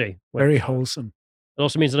heart to see. Very wholesome. It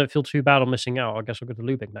also means I don't feel too bad on missing out. I guess I'll go to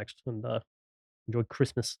Lubeck next and enjoy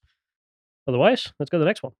Christmas. Otherwise, let's go to the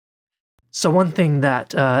next one. So one thing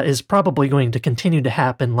that is probably going to continue to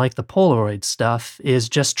happen, like the Polaroid stuff, is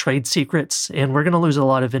just trade secrets. And we're going to lose a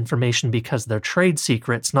lot of information because they're trade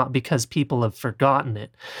secrets, not because people have forgotten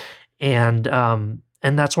it. And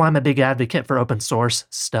that's why I'm a big advocate for open source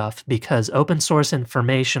stuff, because open source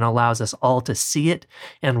information allows us all to see it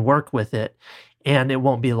and work with it, and it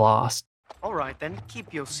won't be lost. All right, then,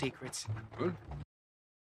 keep your secrets. All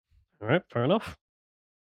right, fair enough.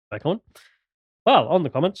 Back on. Well, on the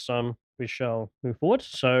comments, we shall move forward.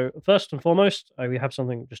 So, first and foremost, we have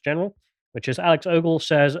something just general, which is Alex Ogle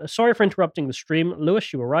says, sorry for interrupting the stream.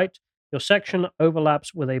 Lewis, you were right. Your section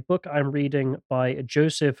overlaps with a book I'm reading by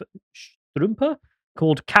Joseph Strumper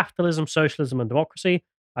called Capitalism, Socialism, and Democracy.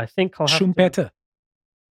 I think I'll have Schumpeter.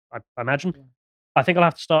 I imagine. I think I'll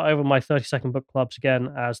have to start over my 30-second book clubs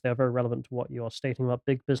again, as they're very relevant to what you are stating about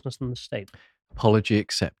big business and the state. Apology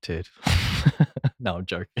accepted. No, I'm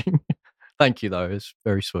joking. Thank you, though. It's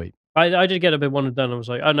very sweet. I did get a bit wondered then. I was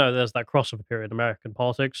like, oh no, there's that crossover period, American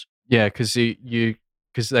politics. Yeah, because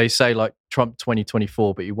because they say like Trump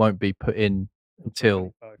 2024, but you won't be put in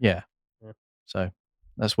until yeah. So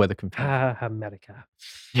that's where the confusion. America.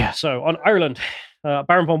 Yeah. So on Ireland,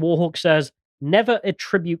 Baron von Warhawk says, never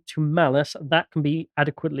attribute to malice that can be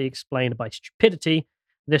adequately explained by stupidity.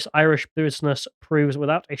 This Irish business proves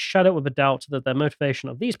without a shadow of a doubt that the motivation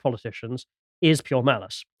of these politicians is pure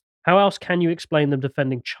malice. How else can you explain them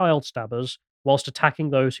defending child stabbers whilst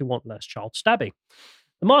attacking those who want less child stabbing?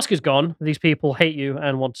 The mask is gone. These people hate you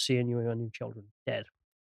and want to see you and your children dead.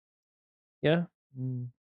 Yeah?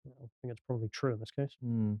 I think it's probably true in this case.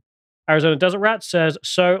 Arizona Desert Rat says,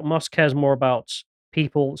 so Musk cares more about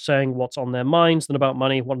people saying what's on their minds than about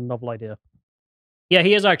money. What a novel idea. Yeah,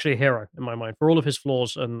 he is actually a hero in my mind for all of his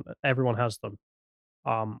flaws, and everyone has them.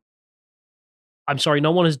 I'm sorry,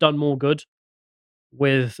 no one has done more good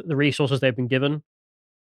with the resources they've been given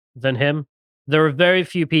than him. There are very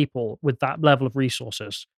few people with that level of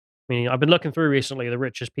resources. I mean, I've been looking through recently the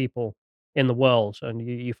richest people in the world, and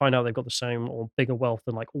you find out they've got the same or bigger wealth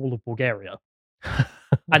than like all of Bulgaria.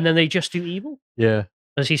 And then they just do evil. Yeah.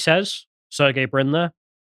 As he says, Sergey Brin there.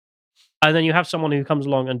 And then you have someone who comes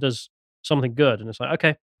along and does something good, and it's like,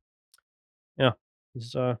 okay. Yeah,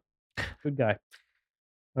 he's a good guy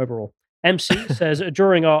overall. MC says,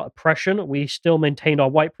 during our oppression, we still maintained our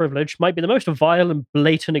white privilege. Might be the most vile and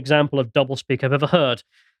blatant example of doublespeak I've ever heard.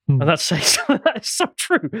 And that's so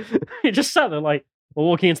true. You just sat there like, we're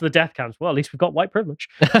walking into the death camps. Well, at least we've got white privilege.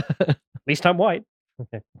 At least I'm white.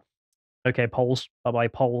 Okay, Poles. Bye-bye,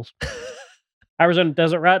 Poles. Arizona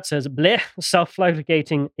Desert Rat says, bleh,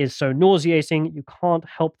 self-flagelating is so nauseating. You can't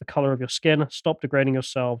help the color of your skin. Stop degrading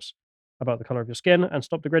yourselves about the color of your skin and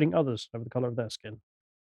stop degrading others over the color of their skin.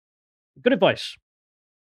 Good advice.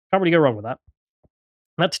 Can't really go wrong with that.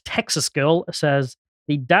 That Texas girl says,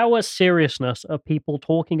 the dour seriousness of people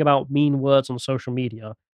talking about mean words on social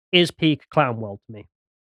media is peak clown world to me.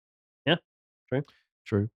 Yeah? True?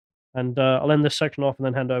 True. And I'll end this section off and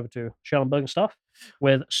then hand over to Shellenberger stuff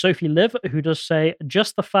with Sophie Liv, who does say,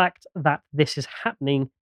 just the fact that this is happening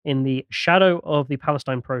in the shadow of the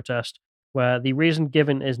Palestine protest, where the reason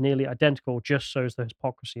given is nearly identical, just shows the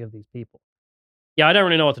hypocrisy of these people. Yeah, I don't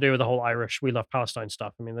really know what to do with the whole Irish We Love Palestine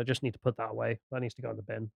stuff. I mean, they just need to put that away. That needs to go in the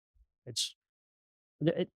bin.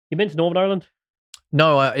 You been to Northern Ireland?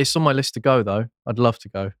 No, it's on my list to go, though. I'd love to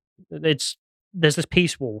go. There's this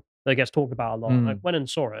peace wall that gets talked about a lot. I went and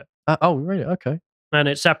saw it. Oh, really? Okay. And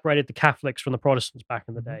it separated the Catholics from the Protestants back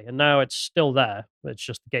in the day. And now it's still there. It's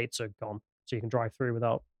just the gates are gone. So you can drive through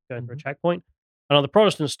without going through a checkpoint. And on the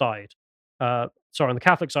Protestant side, on the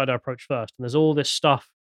Catholic side, I approached first. And there's all this stuff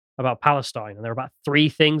about Palestine. And there are about 3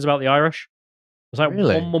 things about the Irish. There's like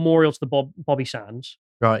one memorial to the Bobby Sands.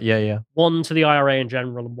 Right, yeah. One to the IRA in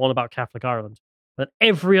general, and one about Catholic Ireland. But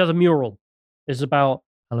every other mural is about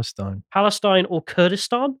Palestine or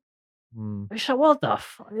Kurdistan. It's like, what the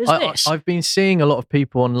fuck is this? I've been seeing a lot of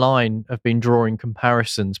people online have been drawing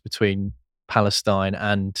comparisons between Palestine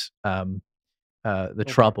and the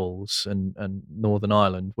Troubles and Northern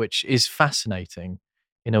Ireland, which is fascinating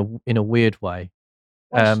in a weird way.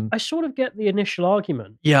 I sort of get the initial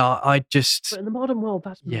argument. Yeah, but in the modern world,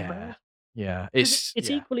 that's rare. Yeah, it's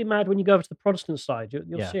equally mad when you go over to the Protestant side.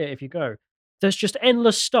 You'll see it if you go. There's just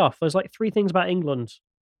endless stuff. There's like 3 things about England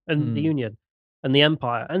and the Union and the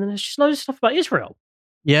Empire, and then there's just loads of stuff about Israel.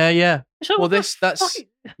 Yeah. Like, well,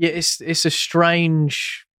 it's a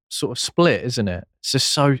strange sort of split, isn't it? It's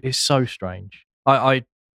so strange.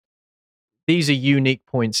 These are unique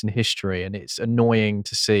points in history, and it's annoying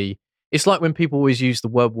to see. It's like when people always use the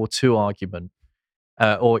World War II argument.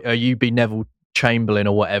 or you be Neville Chamberlain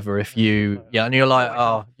or whatever. If you, and you're like,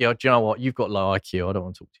 oh, yeah, do you know what? You've got low IQ. I don't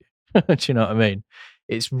want to talk to you. Do you know what I mean?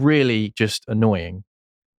 It's really just annoying.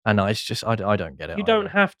 And it's just, I don't get it. You don't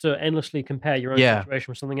have to endlessly compare your own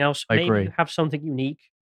situation with something else. I Maybe agree. you have something unique,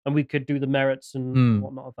 and we could do the merits and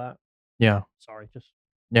whatnot of that. Yeah. Sorry, just.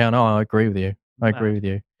 Yeah, no, I agree with you. I agree with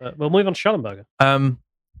you. We'll move on to Shellenberger.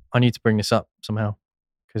 I need to bring this up somehow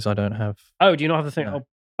because I don't have. Oh, do you not have the thing? No. Oh,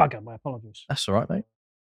 bugger, my apologies. That's all right, mate.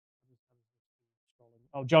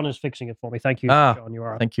 Oh, John is fixing it for me. Thank you, John. You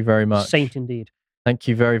are. Thank you very much. Saint indeed. Thank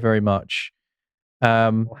you very, very much.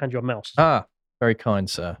 I'll hand you a mouse. Very kind,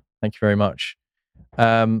 sir. Thank you very much.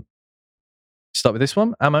 Start with this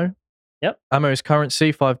one. Ammo. Yep. Ammo is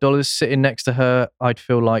currency, $5. Sitting next to her, I'd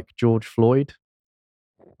feel like George Floyd.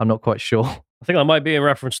 I'm not quite sure. I think that might be in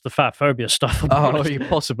reference to the fat phobia stuff. Oh,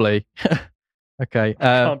 possibly. Okay.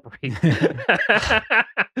 I can't breathe.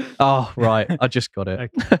 Oh, right. I just got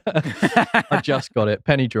it. I just got it.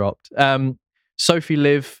 Penny dropped. Sophie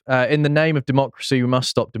Liv, in the name of democracy, we must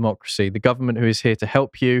stop democracy. The government who is here to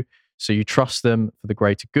help you, so you trust them for the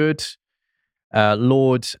greater good.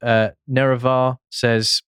 Lord Nerevar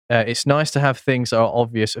says, it's nice to have things that are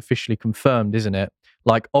obvious officially confirmed, isn't it?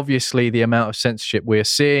 Like, obviously, the amount of censorship we're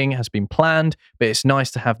seeing has been planned, but it's nice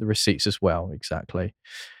to have the receipts as well. Exactly.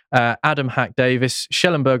 Adam Hack Davis,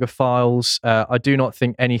 Shellenberger files. I do not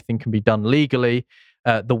think anything can be done legally.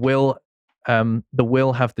 The will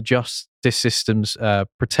have the justice systems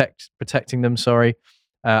protecting them. Sorry.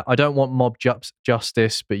 I don't want mob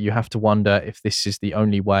justice, but you have to wonder if this is the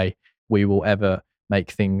only way we will ever make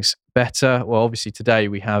things better. Well, obviously today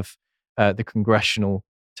we have the congressional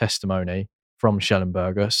testimony from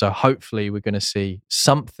Shellenberger, so hopefully we're going to see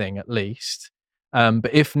something at least.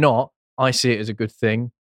 But if not, I see it as a good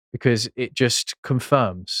thing because it just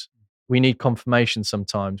confirms. We need confirmation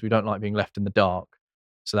sometimes. We don't like being left in the dark.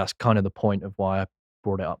 So that's kind of the point of why I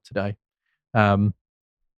brought it up today.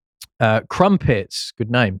 Crumpets,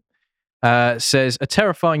 good name, says a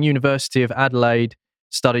terrifying University of Adelaide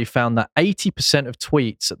study found that 80% of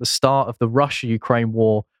tweets at the start of the Russia-Ukraine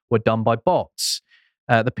war were done by bots.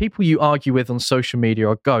 The people you argue with on social media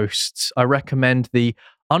are ghosts. I recommend the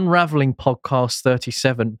Unraveling Podcast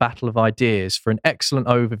 37 Battle of Ideas for an excellent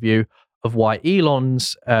overview of why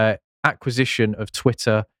Elon's acquisition of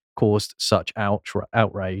Twitter caused such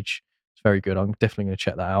outrage. It's very good. I'm definitely going to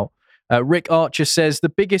check that out. Rick Archer says the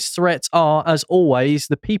biggest threats are, as always,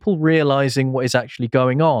 the people realizing what is actually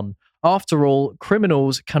going on. After all,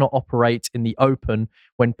 criminals cannot operate in the open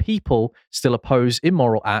when people still oppose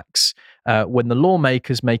immoral acts, when the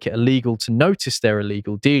lawmakers make it illegal to notice their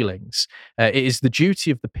illegal dealings. It is the duty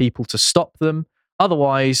of the people to stop them.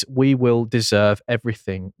 Otherwise, we will deserve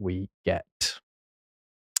everything we get.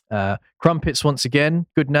 Crumpets, once again,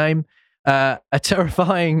 good name. A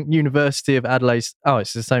terrifying University of Adelaide. Oh,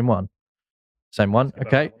 it's the same one. Same one.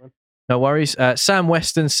 Okay. No worries. Sam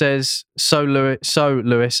Weston says, so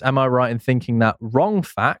Lewis, am I right in thinking that wrong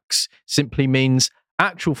facts simply means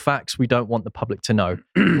actual facts we don't want the public to know?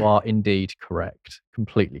 You are indeed correct.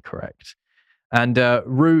 Completely correct. And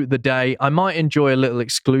Rue the Day, I might enjoy a little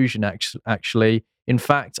exclusion, actually. In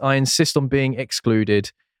fact, I insist on being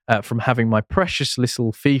excluded from having my precious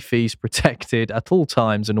little fifis protected at all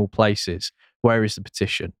times and all places. Where is the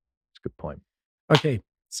petition? That's a good point. Okay.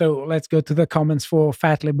 So let's go to the comments for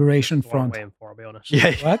Fat Liberation Front. I'm waiting for, I'll be honest.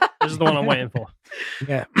 Yeah. What? This is the one I'm waiting for.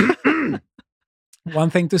 Yeah. One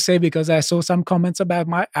thing to say, because I saw some comments about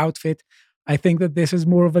my outfit. I think that this is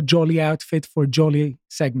more of a jolly outfit for jolly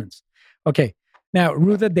segments. Okay. Now,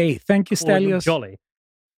 Rue the Day. Thank you, Stelios. Jolly.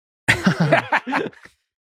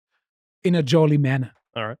 In a jolly manner.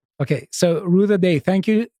 All right. Okay. So, Rue the Day. Thank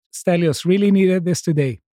you, Stelios. Really needed this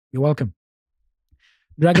today. You're welcome.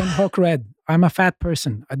 Dragon Hawk Red. I'm a fat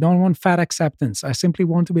person. I don't want fat acceptance. I simply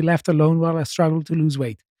want to be left alone while I struggle to lose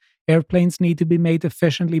weight. Airplanes need to be made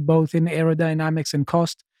efficiently both in aerodynamics and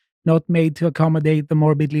cost, not made to accommodate the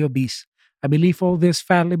morbidly obese. I believe all this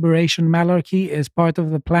fat liberation malarkey is part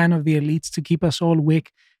of the plan of the elites to keep us all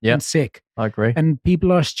weak and sick. I agree. And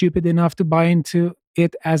people are stupid enough to buy into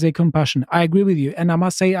it as a compulsion. I agree with you. And I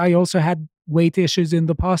must say, I also had weight issues in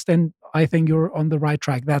the past, and I think you're on the right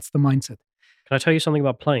track. That's the mindset. Can I tell you something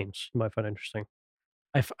about planes you might find interesting?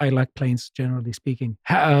 I like planes, generally speaking.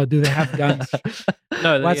 Do they have guns?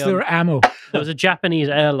 No. What's their ammo? There was a Japanese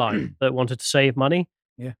airline that wanted to save money.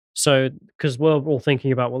 Yeah. So, because we're all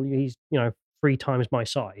thinking about, well, he's 3 times my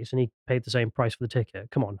size and he paid the same price for the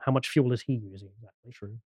ticket. Come on, how much fuel is he using exactly?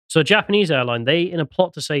 True. So, a Japanese airline, they, in a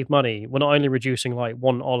plot to save money, were not only reducing like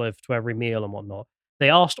 1 olive to every meal and whatnot, they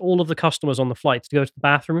asked all of the customers on the flight to go to the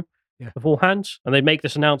bathroom beforehand, and they make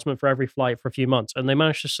this announcement for every flight for a few months, and they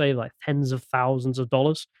manage to save like tens of thousands of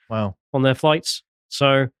dollars Wow. on their flights.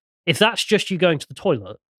 So if that's just you going to the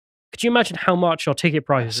toilet, could you imagine how much your ticket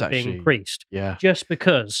prices are being increased? Yeah. Just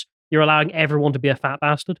because you're allowing everyone to be a fat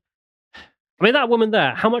bastard? I mean, that woman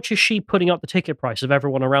there, how much is she putting up the ticket price of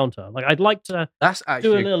everyone around her? Like, I'd like to That's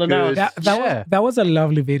do a little analysis. That was a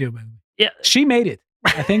lovely video, by the way. Yeah. She made it.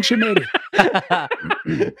 I think she made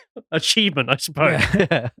it. Achievement, I suppose.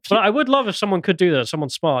 Yeah. But I would love if someone could do that. Someone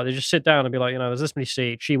smart. They just sit down and be like, there's this many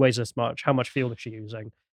seats. She weighs this much. How much fuel is she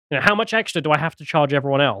using? How much extra do I have to charge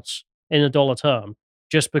everyone else in a dollar term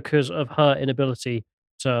just because of her inability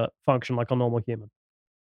to function like a normal human?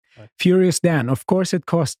 Furious Dan. Of course, it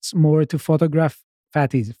costs more to photograph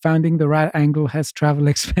fatties. Finding the right angle has travel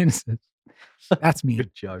expenses. That's me.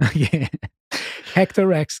 Good joke. Yeah.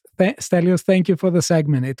 Hector X. Stelios, thank you for the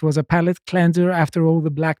segment. It was a palate cleanser after all the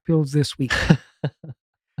black pills this week.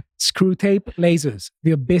 Screw tape lasers.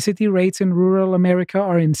 The obesity rates in rural America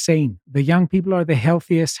are insane. The young people are the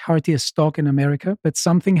healthiest, heartiest stock in America, but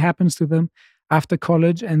something happens to them after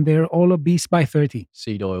college and they're all obese by 30.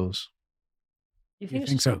 Seed oils. You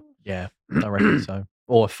think so? Yeah, I reckon so.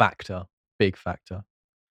 Or a factor. Big factor.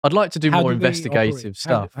 I'd like to do How more do they investigative operate?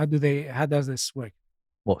 stuff. How does this work?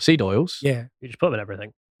 What, seed oils? Yeah. You just put them in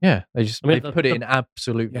everything. Yeah, they just they the- put it the- in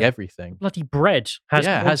absolutely Yeah. everything. Bloody bread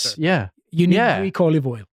has Yeah, You need Yeah. Greek olive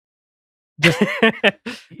oil. Just, yeah,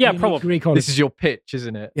 you need probably. Greek olive. This is your pitch,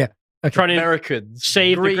 isn't it? Yeah. Okay. Trying to Americans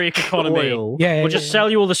save the Greek economy. oil. Yeah, We'll just sell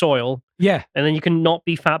you all this oil, Yeah. and then you can not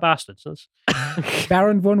be fat bastards.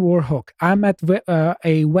 Baron von Warhawk. I'm at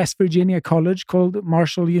a West Virginia college called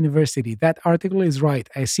Marshall University. That article is right.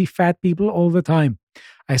 I see fat people all the time.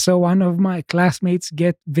 I saw one of my classmates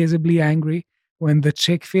get visibly angry when the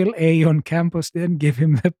Chick-fil-A on campus didn't give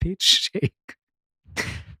him the peach shake.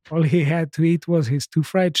 All he had to eat was his 2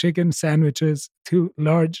 fried chicken sandwiches, 2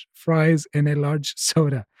 large fries, and a large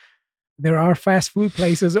soda. There are fast food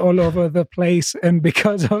places all over the place, and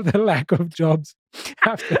because of the lack of jobs,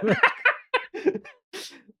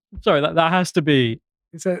 Sorry, that has to be.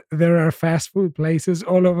 there are fast food places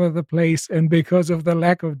all over the place, and because of the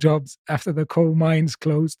lack of jobs after the coal mines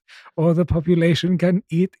closed, all the population can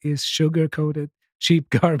eat is sugar-coated cheap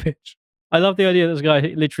garbage. I love the idea that this guy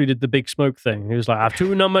literally did the big smoke thing. He was like, I have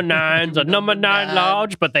 2 number 9s, a number 9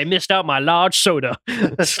 large, but they missed out my large soda.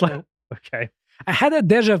 It's like, okay. I had a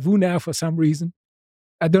deja vu now for some reason.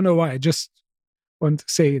 I don't know why. I just want to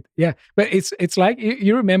say it. Yeah, but it's like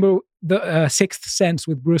you remember the Sixth Sense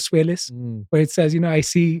with Bruce Willis, where it says, I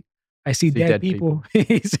see dead people.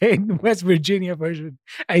 He's saying the West Virginia version.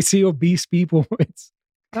 I see obese people.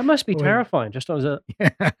 That must be terrifying. Just as a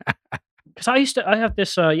because I have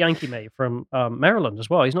this Yankee mate from Maryland as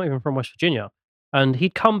well. He's not even from West Virginia, and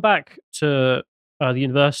he'd come back to the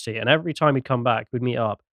university, and every time he'd come back, we'd meet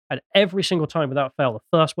up, and every single time, without fail,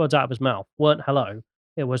 the first words out of his mouth weren't "hello."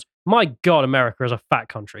 It was, "My God, America is a fat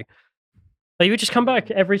country." Like, he would just come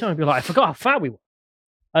back every time and be like, "I forgot how fat we were,"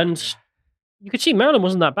 and you could see Maryland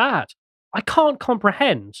wasn't that bad. I can't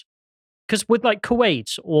comprehend because with like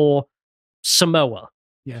Kuwait or Samoa,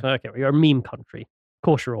 so, okay, well, you're a meme country. Of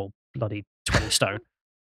course, you're all bloody 20 stone.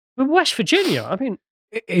 But West Virginia, I mean,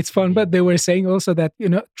 it's fun, but they were saying also that,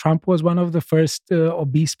 Trump was one of the first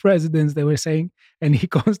obese presidents, they were saying, and he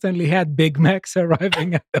constantly had Big Macs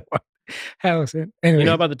arriving at the White House. And anyway. You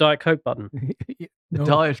know about the Diet Coke button? The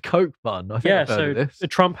Diet Coke button? I think I've heard of this.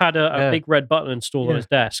 Trump had a big red button installed on his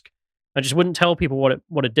desk. I just wouldn't tell people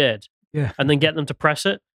what it did. Yeah. And then get them to press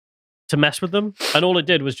it to mess with them. And all it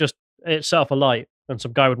did was just itself a light, and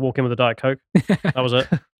some guy would walk in with a Diet Coke. That was it.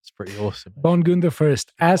 It's pretty awesome. Bon Gunder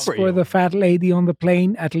first. As for the fat lady on the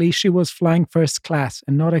plane, at least she was flying first class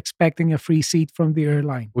and not expecting a free seat from the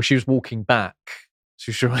airline. Well, she was walking back.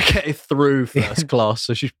 So she was trying to get it through first class,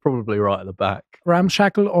 so she's probably right at the back.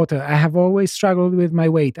 Ramshackle Otter. I have always struggled with my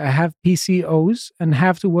weight. I have PCOS and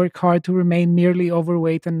have to work hard to remain merely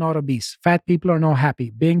overweight and not obese. Fat people are not happy.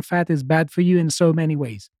 Being fat is bad for you in so many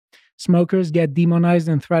ways. Smokers get demonized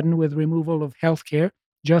and threatened with removal of health care,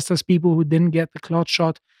 just as people who didn't get the clot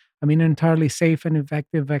shot, an entirely safe and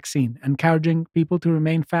effective vaccine. Encouraging people to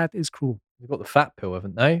remain fat is cruel. They've got the fat pill,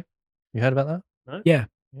 haven't they? You heard about that? No? Yeah.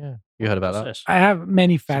 Yeah. You heard about that? I have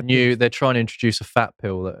many fat pills. They're trying to introduce a fat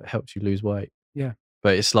pill that helps you lose weight. Yeah.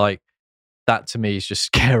 But it's like, that to me is just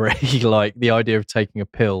scary. Like the idea of taking a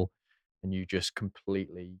pill and you just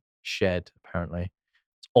completely shed, apparently.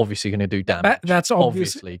 It's obviously going to do damage. That's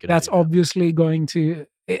obviously going to...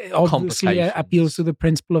 It obviously appeals to the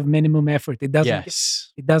principle of minimum effort. It doesn't.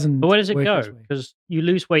 Yes. It doesn't. But where does it work go? this way. Because you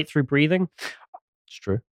lose weight through breathing. It's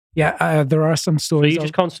true. Yeah, there are some So stories. you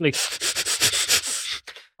just constantly.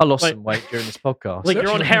 I lost some weight during this podcast. Like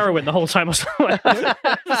you're on heroin the whole time or something.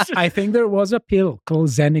 I think there was a pill called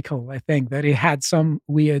Xenical. I think that it had some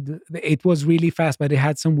weird. It was really fast, but it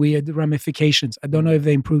had some weird ramifications. I don't know if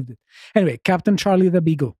they improved it. Anyway, Captain Charlie the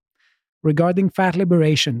Beagle. Regarding fat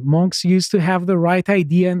liberation, monks used to have the right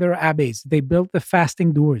idea in their abbeys. They built the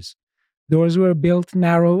fasting doors. Doors were built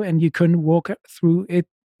narrow, and you couldn't walk through it.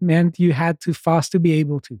 Meant you had to fast to be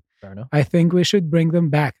able to. Fair enough. I think we should bring them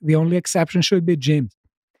back. The only exception should be gyms.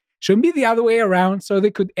 Shouldn't be the other way around, so they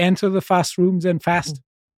could enter the fast rooms and fast.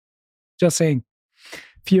 Just saying.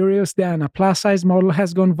 Furious Dan, a plus-size model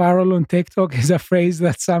has gone viral on TikTok is a phrase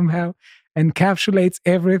that somehow encapsulates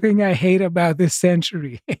everything I hate about this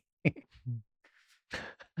century.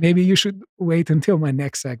 Maybe you should wait until my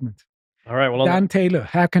next segment. All right. Well, Dan Taylor,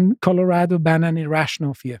 how can Colorado ban an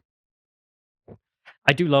irrational fear?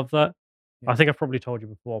 I do love that. Yeah. I think I've probably told you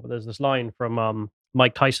before, but there's this line from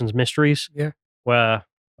Mike Tyson's Mysteries, where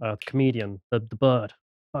the comedian, the bird,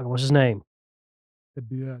 what's his name? The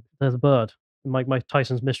bird. The bird. Mike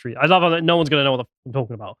Tyson's Mystery. I love that no one's going to know what I'm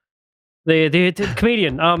talking about. The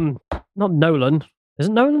comedian, not Nolan. Is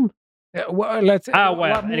it Nolan? Well,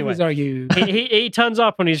 what movies are you? he turns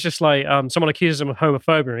up and he's just like, someone accuses him of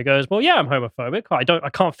homophobia, and he goes, "Well, yeah, I'm homophobic. I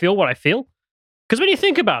can't feel what I feel." Because when you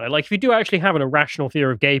think about it, like if you do actually have an irrational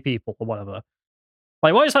fear of gay people or whatever,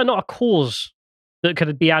 like why is that not a cause that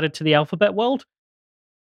could be added to the alphabet world?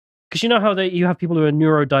 Because you know how you have people who are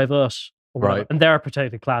neurodiverse, or whatever, and they're a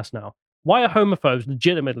protected class now. Why are homophobes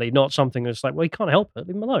legitimately not something that's like, well, he can't help it,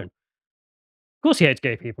 leave him alone? Of course he hates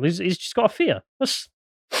gay people. He's just got a fear.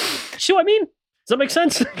 See what I mean? Does that make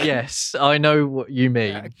sense? Yes, I know what you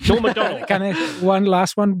mean. Norm MacDonald. Can I one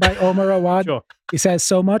last one by Omar Awad? Sure. He says,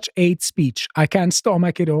 "So much hate speech. I can't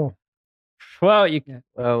stomach it all." Well, you can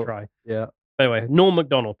try. Yeah. Anyway, Norm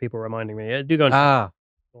MacDonald, people reminding me. Yeah, do go and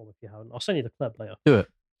Norm if you haven't. I'll send you the clip later. Do it.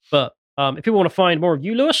 But if people want to find more of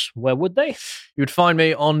you, Lewis, where would they? You would find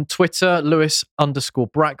me on Twitter,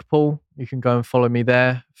 Lewis_Brackpool. You can go and follow me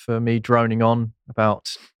there for me droning on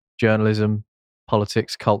about journalism,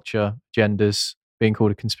 politics, culture, genders, being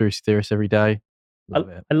called a conspiracy theorist every day. Love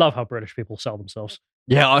it. I love how British people sell themselves.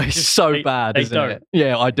 Yeah, it's so bad, isn't it?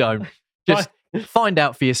 Yeah, I don't. Just find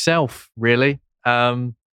out for yourself, really.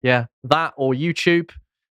 Yeah, that or YouTube.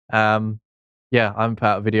 Yeah, I haven't put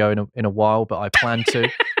out a video in a while, but I plan to.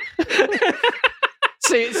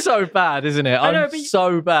 See, it's so bad, isn't it? I'm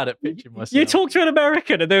so bad at pitching myself. You talk to an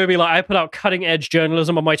American and they would be like, I put out cutting edge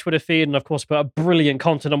journalism on my Twitter feed, and of course put out brilliant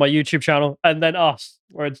content on my YouTube channel, and then us,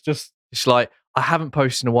 where it's just... It's like, I haven't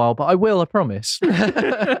posted in a while, but I will, I promise.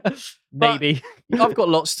 Maybe. I've got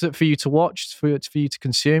lots for you to watch, for you to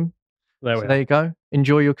consume. There you go.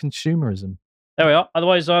 Enjoy your consumerism. There we are.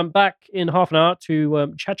 Otherwise, I'm back in half an hour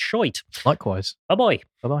to chat shite. Likewise. Bye-bye.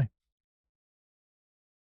 Bye-bye.